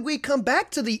 And we come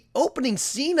back to the opening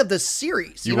scene of the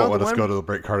series. You won't let us go to the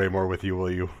break card anymore with you,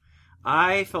 will you?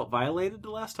 I felt violated the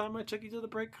last time I took you to the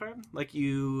break card. Like,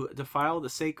 you defiled the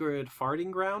sacred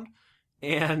farting ground.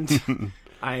 And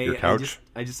Your couch?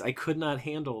 I could not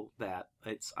handle that.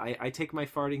 I take my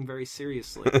farting very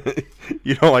seriously.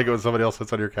 You don't like it when somebody else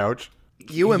sits on your couch?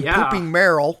 You and pooping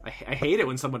Meryl. I hate it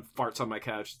when someone farts on my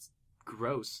couch. It's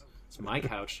gross. It's my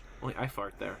couch. Only I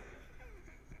fart there.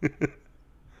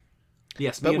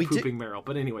 Yes, me and pooping Meryl.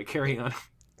 But anyway, carry on.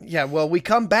 Yeah, well, we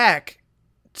come back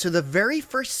to the very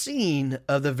first scene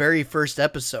of the very first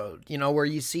episode, where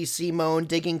you see Simone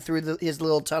digging through his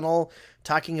little tunnel,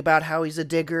 talking about how he's a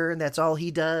digger and that's all he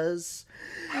does.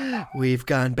 We've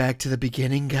gone back to the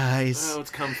beginning, guys. Oh,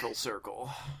 it's come full circle.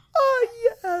 Oh,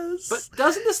 yes. But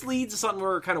doesn't this lead to something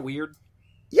more kind of weird?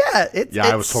 Yeah.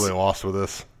 I was totally lost with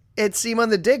this. It's Simon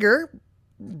the Digger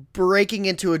breaking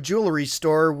into a jewelry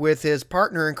store with his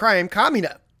partner in crime,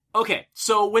 Kamina. Okay,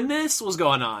 so when this was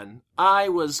going on, I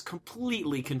was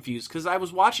completely confused, because I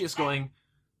was watching this going,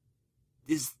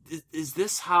 is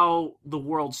this how the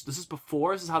world's... This is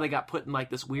before? This is how they got put in, like,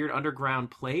 this weird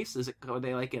underground place? Are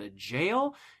they, like, in a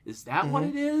jail? Is that what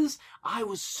it is? I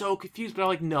was so confused, but I'm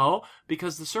like, no,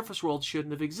 because the surface world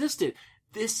shouldn't have existed.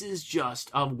 this is just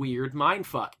a weird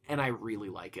mindfuck, and I really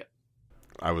like it.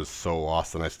 I was so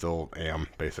lost, and I still am,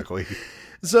 basically.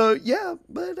 So, yeah,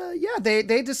 but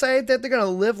they decide that they're going to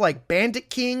live like bandit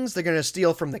kings. They're going to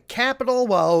steal from the capital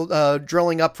while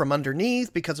drilling up from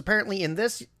underneath, because apparently in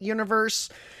this universe,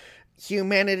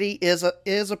 humanity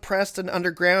is oppressed and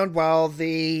underground while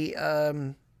the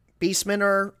beastmen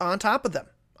are on top of them,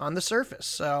 on the surface.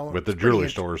 So With the jewelry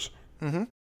stores. Mm-hmm.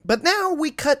 But now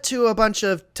we cut to a bunch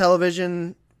of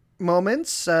television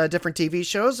moments, different TV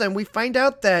shows, and we find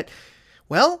out that,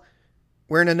 well,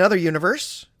 we're in another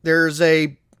universe. There's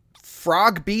a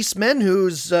frog beastman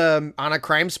who's on a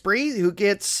crime spree who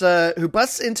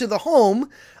busts into the home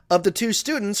of the two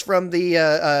students from the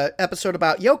episode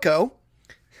about Yoko.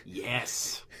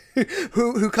 Yes.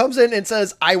 who comes in and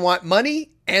says, "I want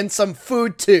money and some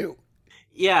food too."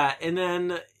 Yeah, and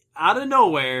then out of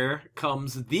nowhere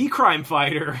comes the crime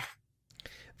fighter.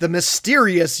 The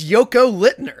mysterious Yoko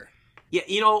Littner. Yeah,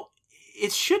 you know,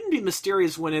 it shouldn't be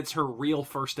mysterious when it's her real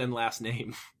first and last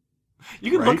name.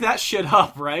 You can look that shit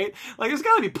up, right? Like, there's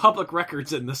gotta be public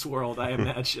records in this world, I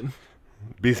imagine.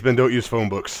 Beastmen don't use phone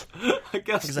books. I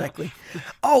guess exactly.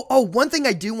 Oh, one thing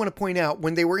I do want to point out,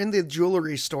 when they were in the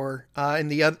jewelry store in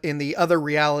the other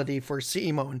reality for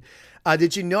Simone,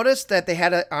 did you notice that they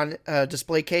had on a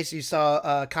display case? You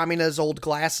saw Kamina's old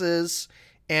glasses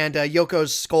and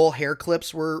Yoko's skull hair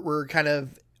clips were kind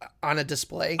of on a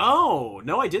display. Oh,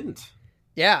 no, I didn't.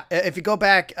 Yeah, if you go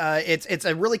back, it's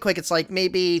a really quick. It's like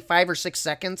maybe 5 or 6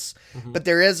 seconds, but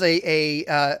there is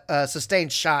a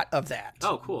sustained shot of that.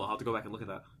 Oh, cool! I'll have to go back and look at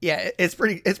that. Yeah, it's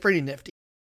pretty nifty.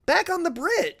 Back on the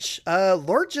bridge,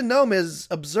 Lord Genome is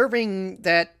observing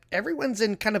that everyone's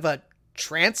in kind of a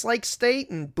trance-like state,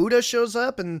 and Buddha shows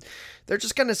up, and they're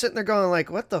just kind of sitting there going like,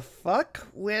 "What the fuck?"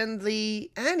 When the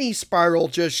Anti-Spiral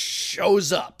just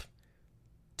shows up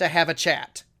to have a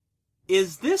chat.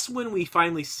 Is this when we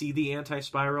finally see the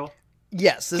Anti-Spiral?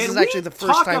 Yes, this is actually the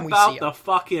first time we see it. Talk about the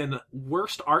fucking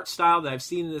worst art style that I've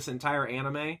seen in this entire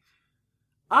anime.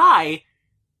 I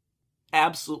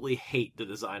absolutely hate the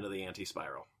design of the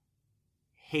Anti-Spiral.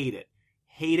 Hate it.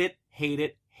 Hate it, hate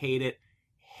it, hate it,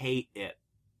 hate it.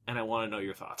 And I want to know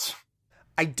your thoughts.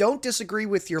 I don't disagree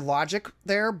with your logic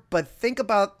there, but think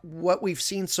about what we've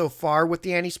seen so far with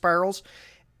the Anti-Spirals.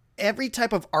 Every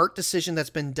type of art decision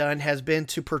that's been done has been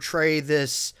to portray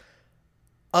this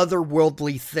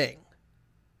otherworldly thing.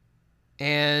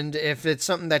 And if it's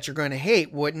something that you're going to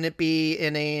hate, wouldn't it be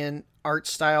in an art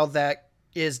style that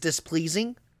is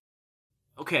displeasing?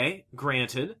 Okay,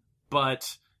 granted,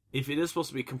 but if it is supposed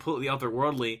to be completely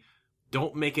otherworldly,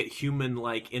 don't make it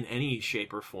human-like in any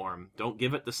shape or form. Don't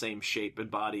give it the same shape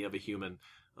and body of a human.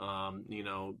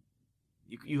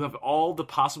 You have all the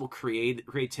possible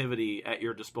creativity at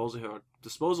your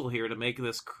disposal here to make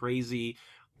this crazy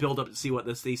build up to see what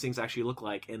these things actually look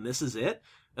like, and this is it.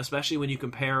 Especially when you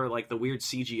compare like the weird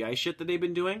CGI shit that they've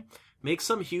been doing. Make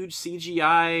some huge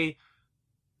CGI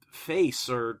face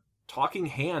or talking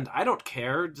hand. I don't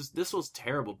care. This was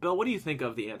terrible. Bill, what do you think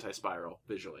of the Anti-Spiral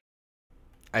visually?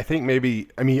 I think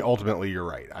ultimately you're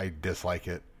right. I dislike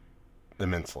it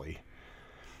immensely.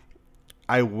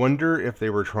 I wonder if they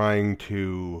were trying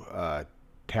to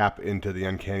tap into the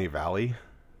uncanny valley,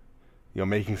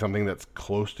 making something that's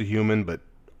close to human but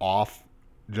off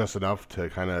just enough to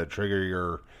kind of trigger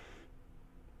your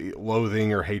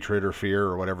loathing or hatred or fear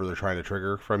or whatever they're trying to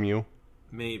trigger from you.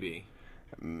 Maybe.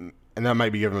 And that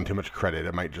might be giving them too much credit.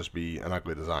 It might just be an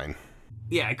ugly design.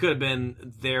 Yeah, it could have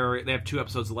been they have 2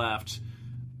 episodes left.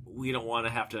 We don't want to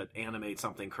have to animate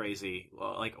something crazy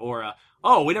like Aura.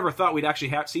 Oh, we never thought we'd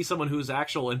actually see someone who's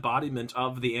actual embodiment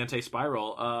of the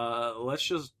Anti-Spiral. Let's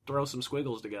just throw some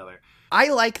squiggles together. I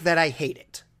like that I hate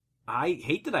it. I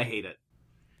hate that I hate it.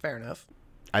 Fair enough.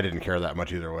 I didn't care that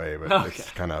much either way, but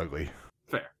It's kind of ugly.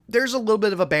 Fair. There's a little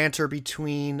bit of a banter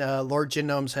between Lord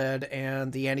Genome's head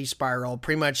and the Anti-Spiral.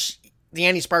 Pretty much, the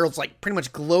Anti-Spiral's like pretty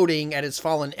much gloating at his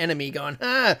fallen enemy, going,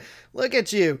 look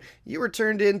at you. You were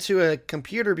turned into a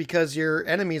computer because your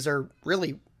enemies are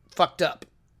really fucked up.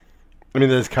 I mean,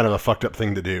 that's kind of a fucked up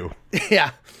thing to do.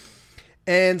 Yeah.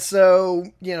 And so,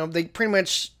 they pretty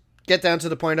much get down to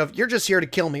the point of, you're just here to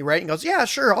kill me, right? And goes, yeah,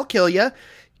 sure, I'll kill you.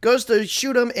 Goes to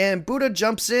shoot him, and Buddha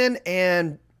jumps in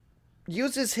and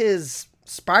uses his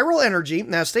spiral energy.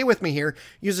 Now, stay with me here.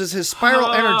 Uses his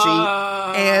spiral energy,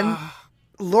 and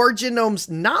Lord Genome's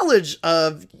knowledge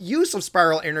of use of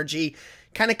spiral energy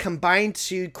kind of combined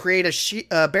to create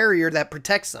a barrier that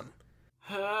protects them.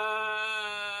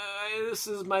 This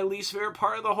is my least favorite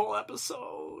part of the whole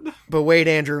episode. But wait,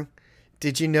 Andrew.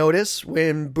 Did you notice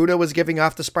when Buddha was giving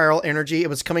off the spiral energy, it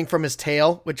was coming from his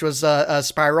tail, which was a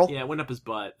spiral? Yeah, it went up his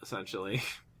butt, essentially.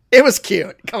 It was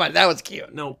cute. Come on, that was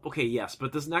cute. No, okay, yes,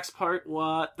 but this next part,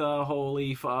 what the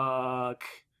holy fuck?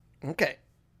 Okay.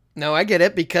 No, I get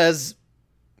it, because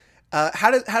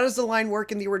how does the line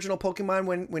work in the original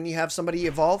Pokemon when you have somebody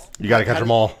evolve? You got to catch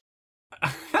them all.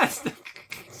 That's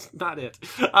not it.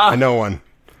 I know one.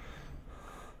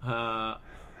 I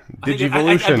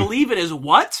believe it is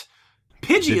what?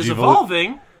 Pidgey is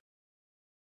evolving.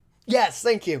 Yes,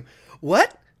 thank you.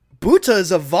 What? Buta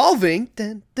is evolving.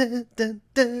 But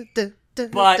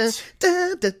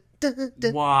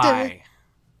why?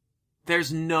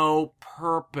 There's no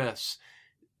purpose.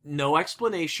 No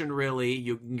explanation, really.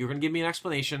 You're going to give me an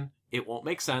explanation. It won't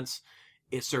make sense.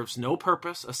 It serves no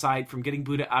purpose aside from getting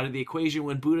Buddha out of the equation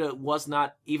when Buddha was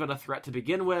not even a threat to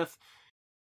begin with.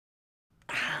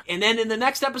 And then in the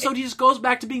next episode, he just goes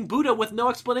back to being Buddha with no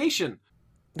explanation.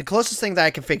 The closest thing that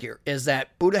I can figure is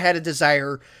that Buddha had a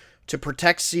desire to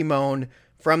protect Simone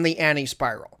from the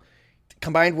anti-spiral.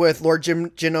 Combined with Lord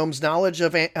Genome's knowledge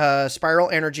of spiral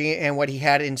energy and what he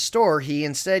had in store, he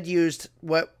instead used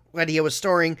what he was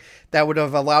storing that would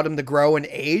have allowed him to grow and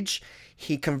age.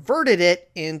 He converted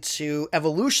it into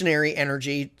evolutionary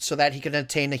energy so that he could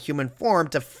attain a human form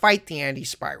to fight the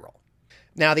anti-spiral.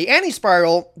 Now, the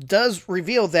anti-spiral does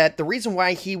reveal that the reason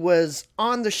why he was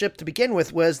on the ship to begin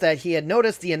with was that he had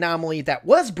noticed the anomaly that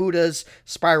was Buddha's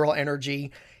spiral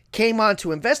energy, came on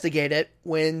to investigate it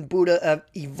when Buddha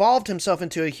evolved himself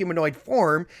into a humanoid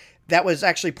form that was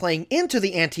actually playing into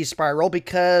the anti-spiral,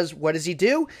 because what does he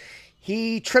do?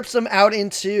 He trips him out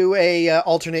into a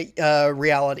alternate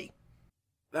reality.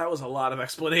 That was a lot of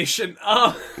explanation.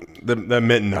 That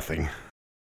meant nothing.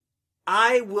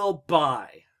 I will buy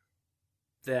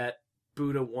that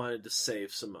Buddha wanted to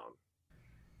save Simone.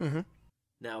 Mm-hmm.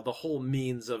 Now, the whole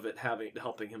means of it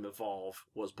helping him evolve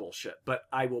was bullshit, but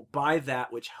I will buy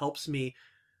that, which helps me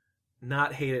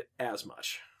not hate it as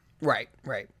much. Right.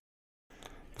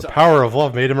 The power of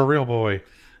love made him a real boy.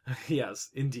 Yes,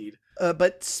 indeed.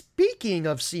 But speaking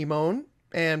of Simone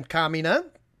and Kamina,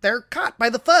 they're caught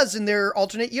by the Fuzz in their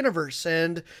alternate universe,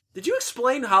 and... Did you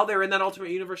explain how they're in that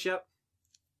alternate universe yet?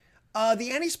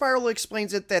 The anti-spiral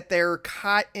explains it that they're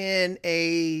caught in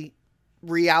a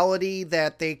reality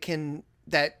that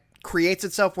creates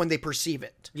itself when they perceive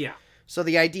it. Yeah. So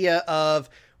the idea of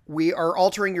we are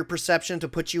altering your perception to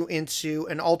put you into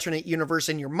an alternate universe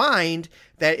in your mind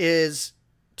that is,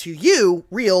 to you,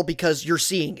 real because you're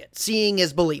seeing it. Seeing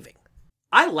is believing.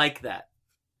 I like that.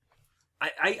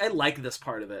 I like this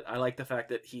part of it. I like the fact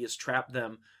that he has trapped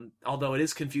them, although it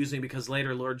is confusing because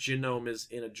later Lord Genome is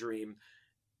in a dream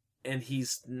and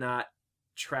he's not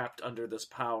trapped under this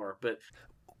power, but...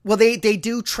 Well, they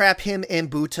do trap him in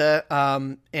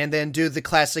Buta, and then do the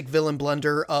classic villain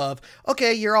blunder of,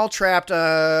 okay, you're all trapped,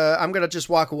 I'm gonna just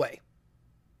walk away.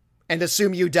 And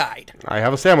assume you died. I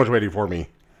have a sandwich waiting for me.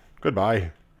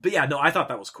 Goodbye. But yeah, no, I thought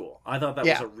that was cool. I thought that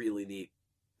was a really neat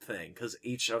thing, because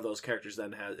each of those characters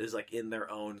then is like in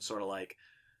their own sort of like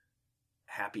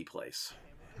happy place.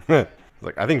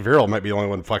 Like, I think Viral might be the only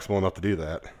one flexible enough to do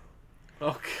that.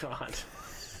 Oh, God.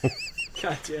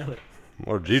 God damn it.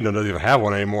 Lord Gino doesn't even have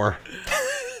one anymore.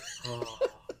 Oh.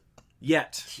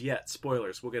 Yet.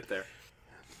 Spoilers. We'll get there.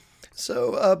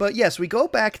 So, but yes, we go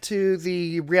back to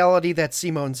the reality that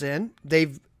Simone's in.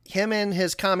 Him and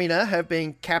his Kamina have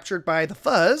been captured by the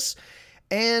Fuzz,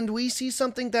 and we see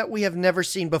something that we have never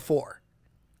seen before.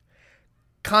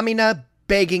 Kamina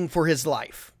begging for his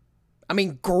life. I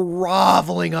mean,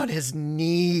 groveling on his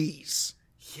knees.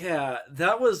 Yeah,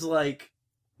 that was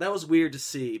weird to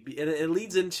see. And it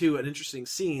leads into an interesting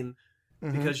scene,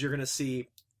 because you're going to see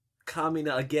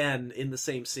Kamina again in the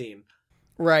same scene.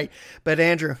 Right. But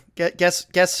Andrew,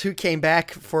 guess who came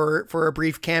back for a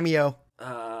brief cameo?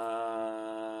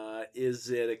 Is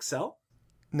it Excel?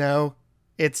 No,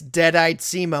 it's Dead-Eyed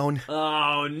Simone.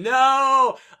 Oh,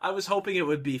 no! I was hoping it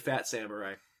would be Fat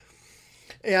Samurai.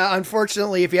 Yeah,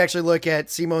 unfortunately, if you actually look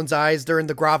at Simone's eyes during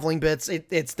the groveling bits,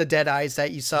 it's the dead eyes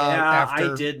that you saw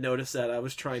after. I did notice that. I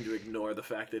was trying to ignore the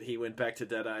fact that he went back to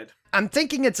Dead-Eyed. I'm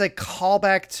thinking it's a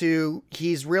callback to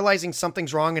he's realizing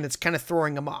something's wrong and it's kind of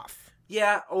throwing him off.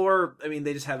 Yeah, or, I mean,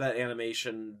 they just have that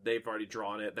animation. They've already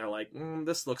drawn it. They're like,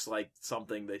 this looks like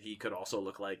something that he could also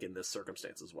look like in this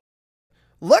circumstance as well.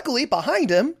 Luckily, behind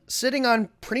him, sitting on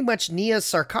pretty much Nia's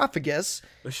sarcophagus,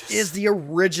 is the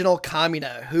original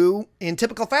Kamina, who, in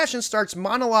typical fashion, starts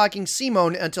monologuing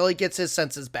Simone until he gets his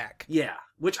senses back. Yeah,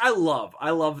 which I love.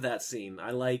 I love that scene.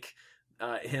 I like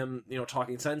him,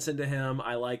 talking sense into him.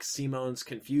 I like Simone's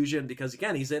confusion, because,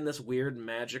 again, he's in this weird,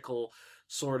 magical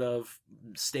sort of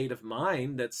state of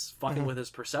mind that's fucking with his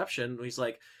perception. He's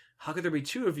like, how could there be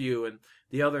two of you? And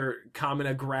the other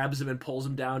Kamina grabs him and pulls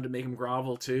him down to make him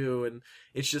grovel too. And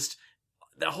it's just,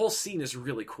 that whole scene is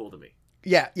really cool to me.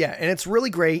 Yeah, and it's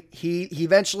really great. He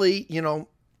eventually,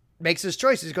 makes his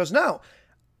choice. He goes, no,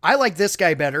 I like this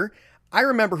guy better. I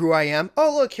remember who I am.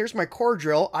 Oh, look, here's my core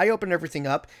drill. I opened everything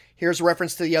up. Here's a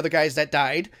reference to the other guys that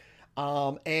died.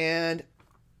 And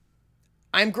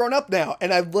I'm grown up now.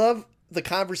 And I love the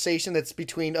conversation that's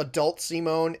between adult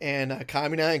Simone and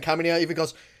Kamina. And Kamina even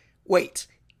goes, wait,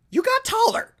 you got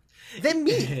taller than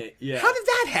me. Yeah. How did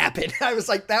that happen? I was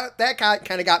like, that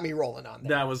kind of got me rolling on that.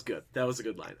 That was good. That was a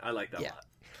good line. I like that a lot.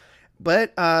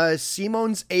 But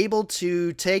Simone's able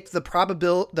to take the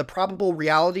probable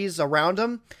realities around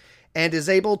him and is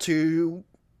able to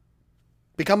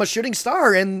become a shooting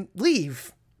star and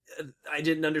leave. I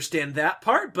didn't understand that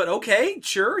part, but okay,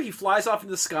 sure. He flies off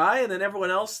into the sky, and then everyone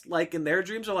else, like in their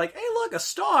dreams, are like, "Hey, look, a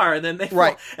star!" And then they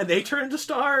fall, and they turn into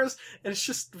stars, and it's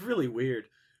just really weird.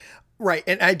 Right,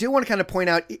 and I do want to kind of point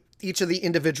out each of the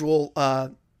individual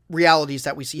realities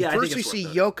that we see. Yeah, first, we see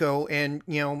Yoko, and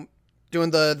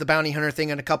doing the bounty hunter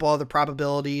thing, and a couple other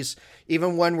probabilities.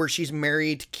 Even one where she's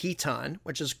married to Keaton,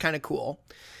 which is kind of cool.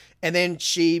 And then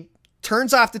she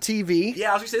turns off the TV.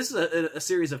 Yeah, I was gonna say this is a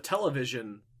series of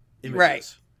television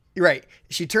images. Right.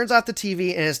 She turns off the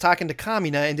TV and is talking to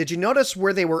Kamina. And did you notice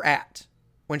where they were at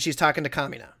when she's talking to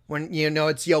Kamina? When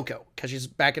it's Yoko, because she's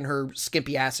back in her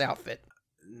skimpy ass outfit.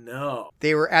 No.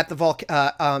 They were at the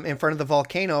in front of the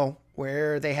volcano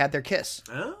where they had their kiss.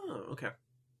 Oh, okay.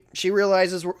 She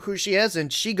realizes who she is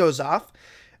and she goes off.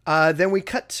 Then we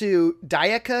cut to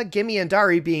Dayaka, Gimme, and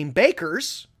Dari being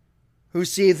bakers who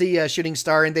see the shooting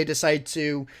star, and they decide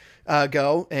to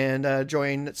go and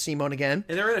join Simone again.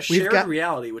 And they're in a shared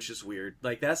reality, which is weird.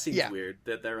 Like, that seems weird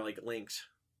that they're like linked.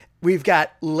 We've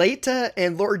got Leita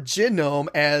and Lord Genome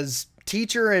as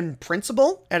teacher and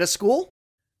principal at a school.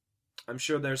 I'm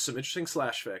sure there's some interesting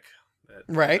slash fic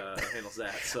that handles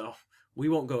that, so we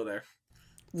won't go there.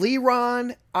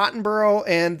 Leron, Ottenborough,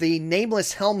 and the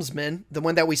nameless helmsman, the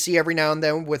one that we see every now and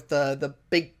then with the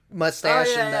big mustache.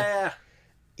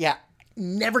 Yeah,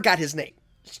 never got his name.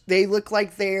 They look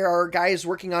like they are guys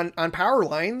working on power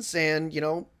lines, and,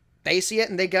 they see it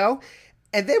and they go.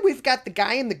 And then we've got the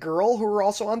guy and the girl who are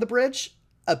also on the bridge.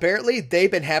 Apparently,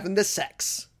 they've been having the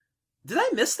sex. Did I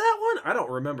miss that one? I don't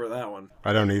remember that one.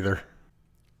 I don't either.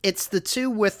 It's the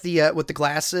two with the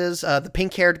glasses, the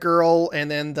pink-haired girl, and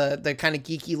then the kind of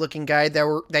geeky-looking guy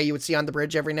that you would see on the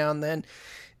bridge every now and then.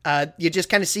 You just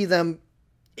kind of see them,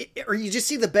 or you just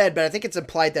see the bed, but I think it's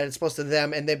implied that it's supposed to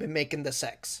them, and they've been making the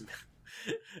sex.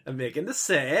 I'm making the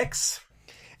sex.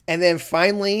 And then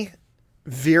finally,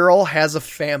 Viral has a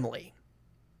family.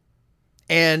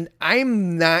 And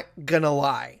I'm not gonna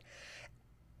lie.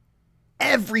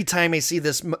 Every time I see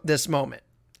this moment,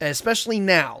 especially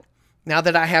now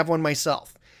that I have one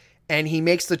myself, and he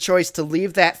makes the choice to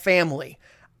leave that family,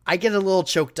 I get a little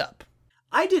choked up.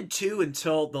 I did too,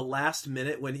 until the last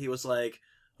minute when he was like,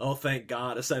 "Oh, thank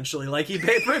God," essentially. Like, he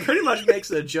pretty much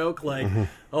makes a joke like,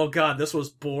 "Oh God, this was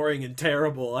boring and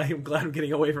terrible. I am glad I'm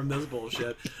getting away from this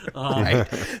bullshit." Right.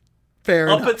 Fair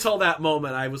enough. Up until that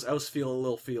moment, I was feeling a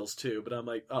little feels too, but I'm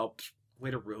like, oh,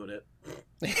 way to ruin it.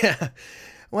 Yeah.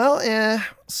 Well,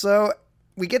 so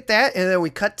we get that, and then we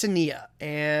cut to Nia,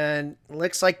 and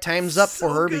looks like time's up for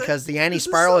her because the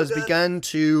anti-spiral has begun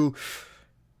to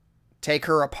take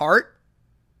her apart,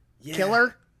 kill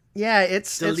her. Yeah,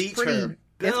 it's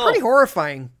pretty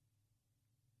horrifying.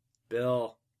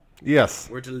 Bill. Yes.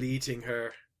 We're deleting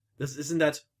her. Isn't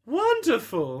that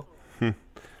wonderful?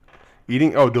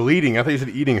 Deleting. I thought you said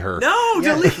eating her. No,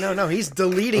 deleting. No, he's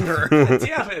deleting her.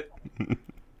 Damn it.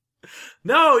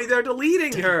 No, they're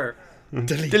deleting her.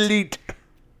 Delete.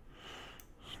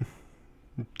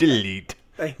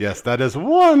 Yes, that is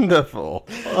wonderful.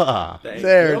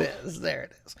 There it is.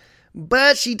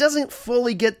 But she doesn't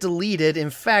fully get deleted. In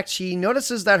fact, she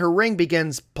notices that her ring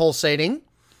begins pulsating,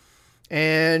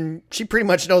 and she pretty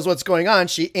much knows what's going on.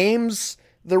 She aims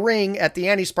the ring at the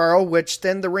anti-spiral, which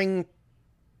then the ring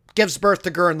gives birth to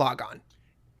Gurren Lagann.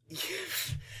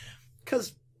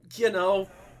 Because,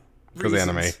 Because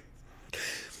anime.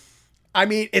 I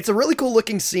mean, it's a really cool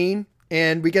looking scene,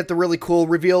 and we get the really cool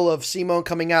reveal of Simone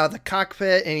coming out of the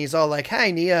cockpit, and he's all like,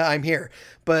 "Hi, Nia, I'm here."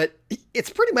 But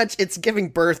it's giving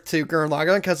birth to Gurren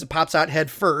Lagann because it pops out head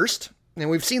first, and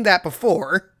we've seen that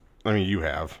before. I mean, you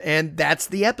have. And that's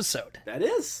the episode.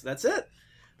 That's it.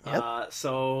 Yep.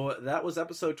 So that was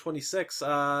episode 26.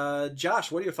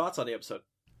 Josh, what are your thoughts on the episode?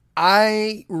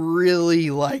 I really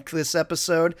like this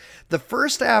episode. The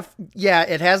first half,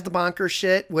 it has the bonker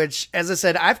shit, which, as I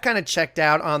said, I've kind of checked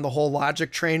out on the whole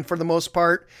logic train for the most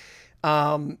part.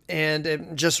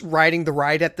 and just riding the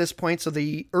ride at this point. So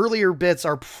the earlier bits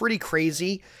are pretty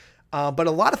crazy, but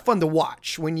a lot of fun to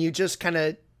watch when you just kind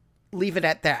of leave it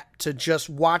at that, to just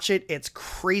watch it. It's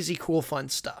crazy cool, fun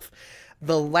stuff.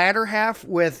 The latter half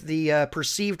with the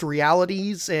perceived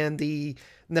realities and the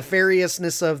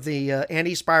nefariousness of the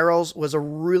anti-spirals was a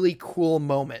really cool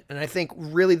moment. And I think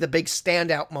really the big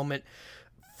standout moment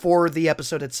for the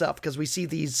episode itself, because we see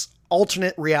these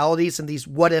alternate realities and these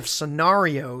what if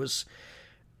scenarios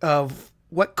of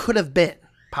what could have been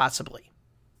possibly.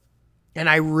 And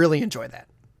I really enjoy that.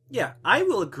 Yeah, I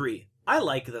will agree. I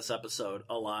like this episode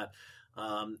a lot.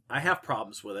 I have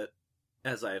problems with it,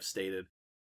 as I have stated.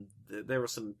 There were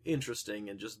some interesting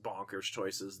and just bonkers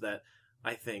choices that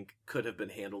I think could have been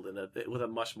handled with a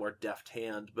much more deft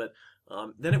hand, but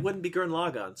then it wouldn't be Gurren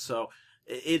Lagann. So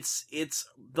it's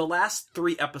the last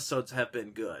 3 episodes have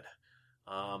been good.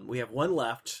 We have one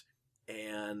left,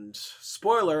 and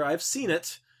spoiler, I've seen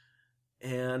it,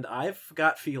 and I've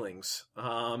got feelings.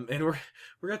 And we're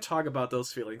going to talk about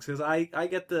those feelings, because I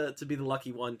get to be the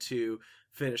lucky one to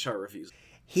finish our reviews.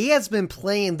 He has been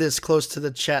playing this close to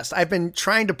the chest. I've been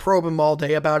trying to probe him all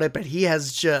day about it, but he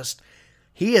has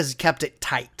kept it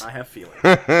tight. I have feelings.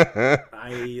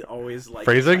 I always like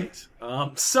phrasing. It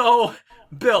tight. So,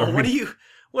 Bill, what do you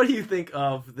think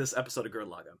of this episode of Gurren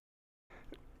Lagann?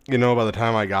 You know, by the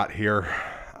time I got here,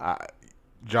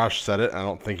 Josh said it. I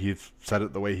don't think he said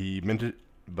it the way he meant it,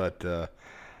 but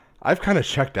I've kind of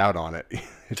checked out on it.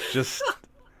 It's just,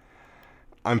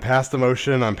 I'm past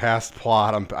emotion. I'm past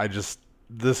plot.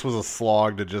 This was a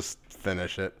slog to just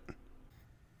finish it.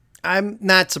 I'm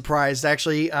not surprised,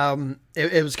 actually.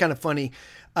 It was kind of funny.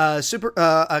 A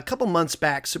couple months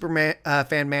back, Superman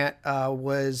fan Matt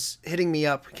was hitting me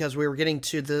up because we were getting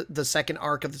to the second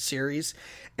arc of the series,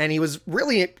 and he was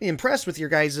really impressed with your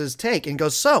guys' take and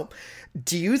goes, "So,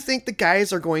 do you think the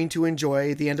guys are going to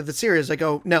enjoy the end of the series?" I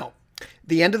go, "No.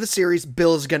 The end of the series,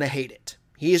 Bill's going to hate it.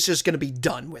 He is just going to be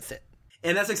done with it."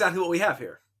 And that's exactly what we have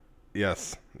here.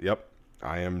 Yes. Yep.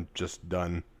 I am just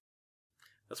done.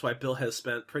 That's why Bill has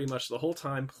spent pretty much the whole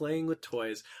time playing with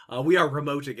toys. We are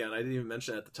remote again. I didn't even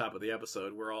mention it at the top of the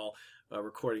episode. We're all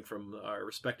recording from our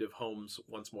respective homes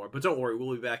once more. But don't worry,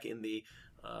 we'll be back in the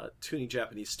Tuning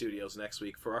Japanese studios next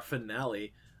week for our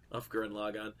finale of Gurren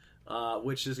Lagann,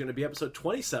 which is going to be episode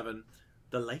 27,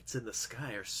 The Lights in the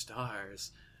Sky Are Stars.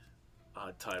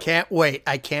 Odd title. Can't wait.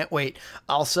 I can't wait.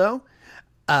 Also,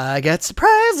 I got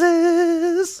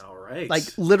surprises. All right. Like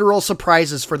literal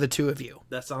surprises for the two of you.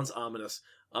 That sounds ominous.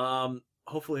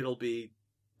 Hopefully it'll be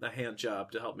a hand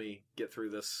job to help me get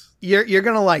through this. You're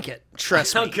gonna like it.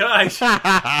 Trust me. Oh gosh.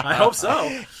 I hope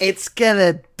so. It's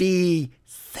gonna be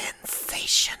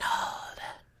sensational.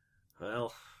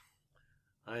 Well,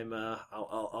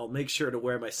 I'll make sure to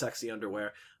wear my sexy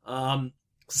underwear.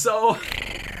 So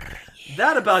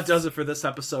that about does it for this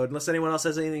episode. Unless anyone else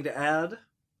has anything to add.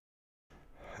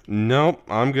 Nope,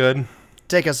 I'm good.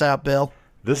 Take us out, Bill.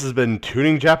 This has been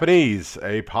Tuning Japanese,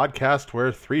 a podcast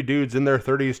where 3 dudes in their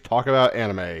 30s talk about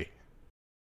anime.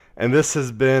 And this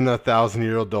has been a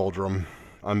 1,000-year doldrum.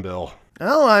 I'm Bill.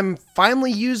 Well, I'm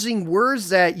finally using words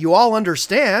that you all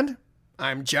understand.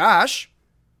 I'm Josh.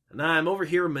 And I'm over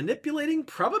here manipulating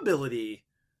probability.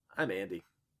 I'm Andy.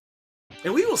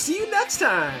 And we will see you next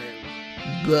time.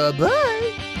 Bye-bye.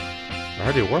 I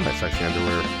already wore my sexy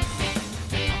underwear.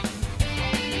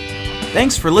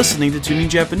 Thanks for listening to Tuning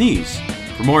Japanese.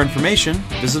 For more information,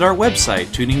 visit our website,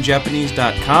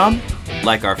 tuningjapanese.com,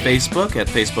 like our Facebook at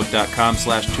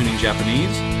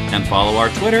facebook.com/tuningjapanese, and follow our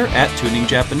Twitter at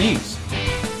tuningjapanese.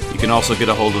 You can also get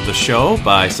a hold of the show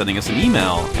by sending us an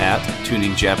email at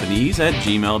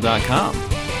tuningjapanese@gmail.com.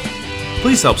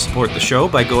 Please help support the show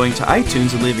by going to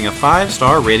iTunes and leaving a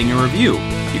 5-star rating and review.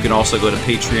 You can also go to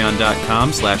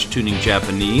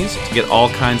patreon.com/tuningjapanese to get all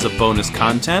kinds of bonus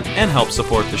content and help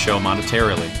support the show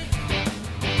monetarily.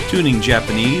 Tuning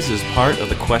Japanese is part of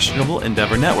the Questionable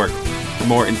Endeavor Network. For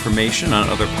more information on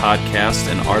other podcasts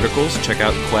and articles, check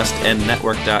out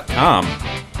questnnetwork.com.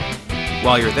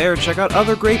 While you're there, check out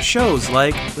other great shows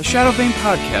like the Shadow Vein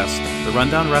Podcast, the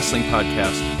Rundown Wrestling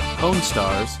Podcast, Pwn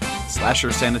Stars,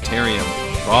 Slasher Sanitarium,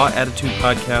 Raw Attitude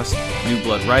Podcast, New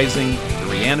Blood Rising, the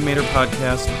Reanimator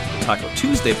Podcast, the Taco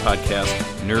Tuesday Podcast,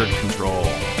 Nerd Control,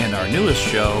 and our newest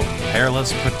show,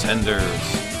 Hairless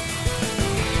Pretenders.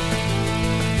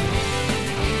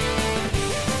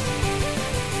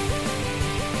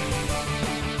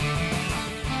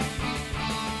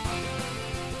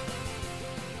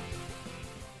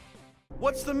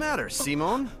 What's the matter,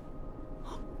 Simone?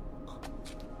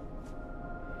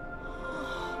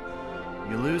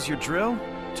 You lose your drill?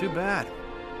 Too bad.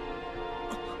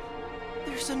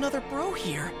 There's another bro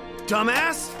here.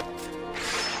 dumbass!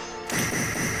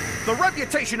 The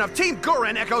reputation of Team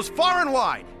Gurren echoes far and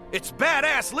wide. Its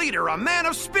badass leader, a man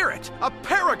of spirit, a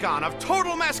paragon of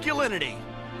total masculinity.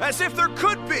 As if there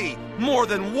could be more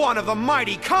than one of the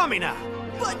mighty Kamina.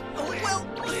 But, well,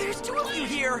 there's two of you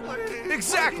here.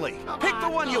 Exactly. Pick the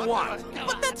one you want.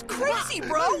 But that's crazy,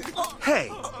 bro. Hey,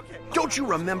 don't you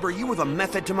remember you were the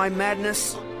method to my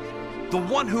madness? The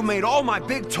one who made all my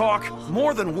big talk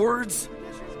more than words?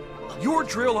 Your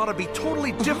drill ought to be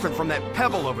totally different from that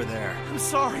pebble over there. I'm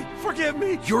sorry. Forgive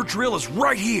me. Your drill is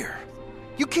right here.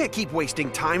 You can't keep wasting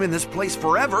time in this place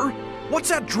forever. What's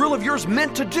that drill of yours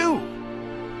meant to do?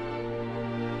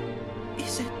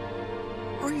 Is it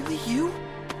really you?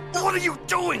 What are you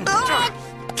doing?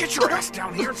 Get your ass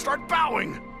down here and start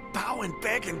bowing. Bow and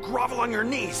beg and grovel on your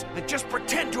knees and just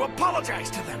pretend to apologize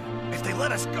to them. If they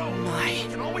let us go, you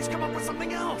can always come up with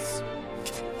something else.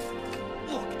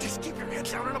 Look, just keep your head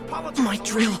down and apologize. My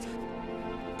drill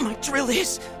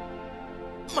is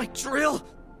the drill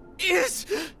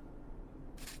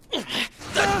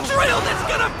that's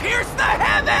gonna pierce the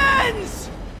heavens!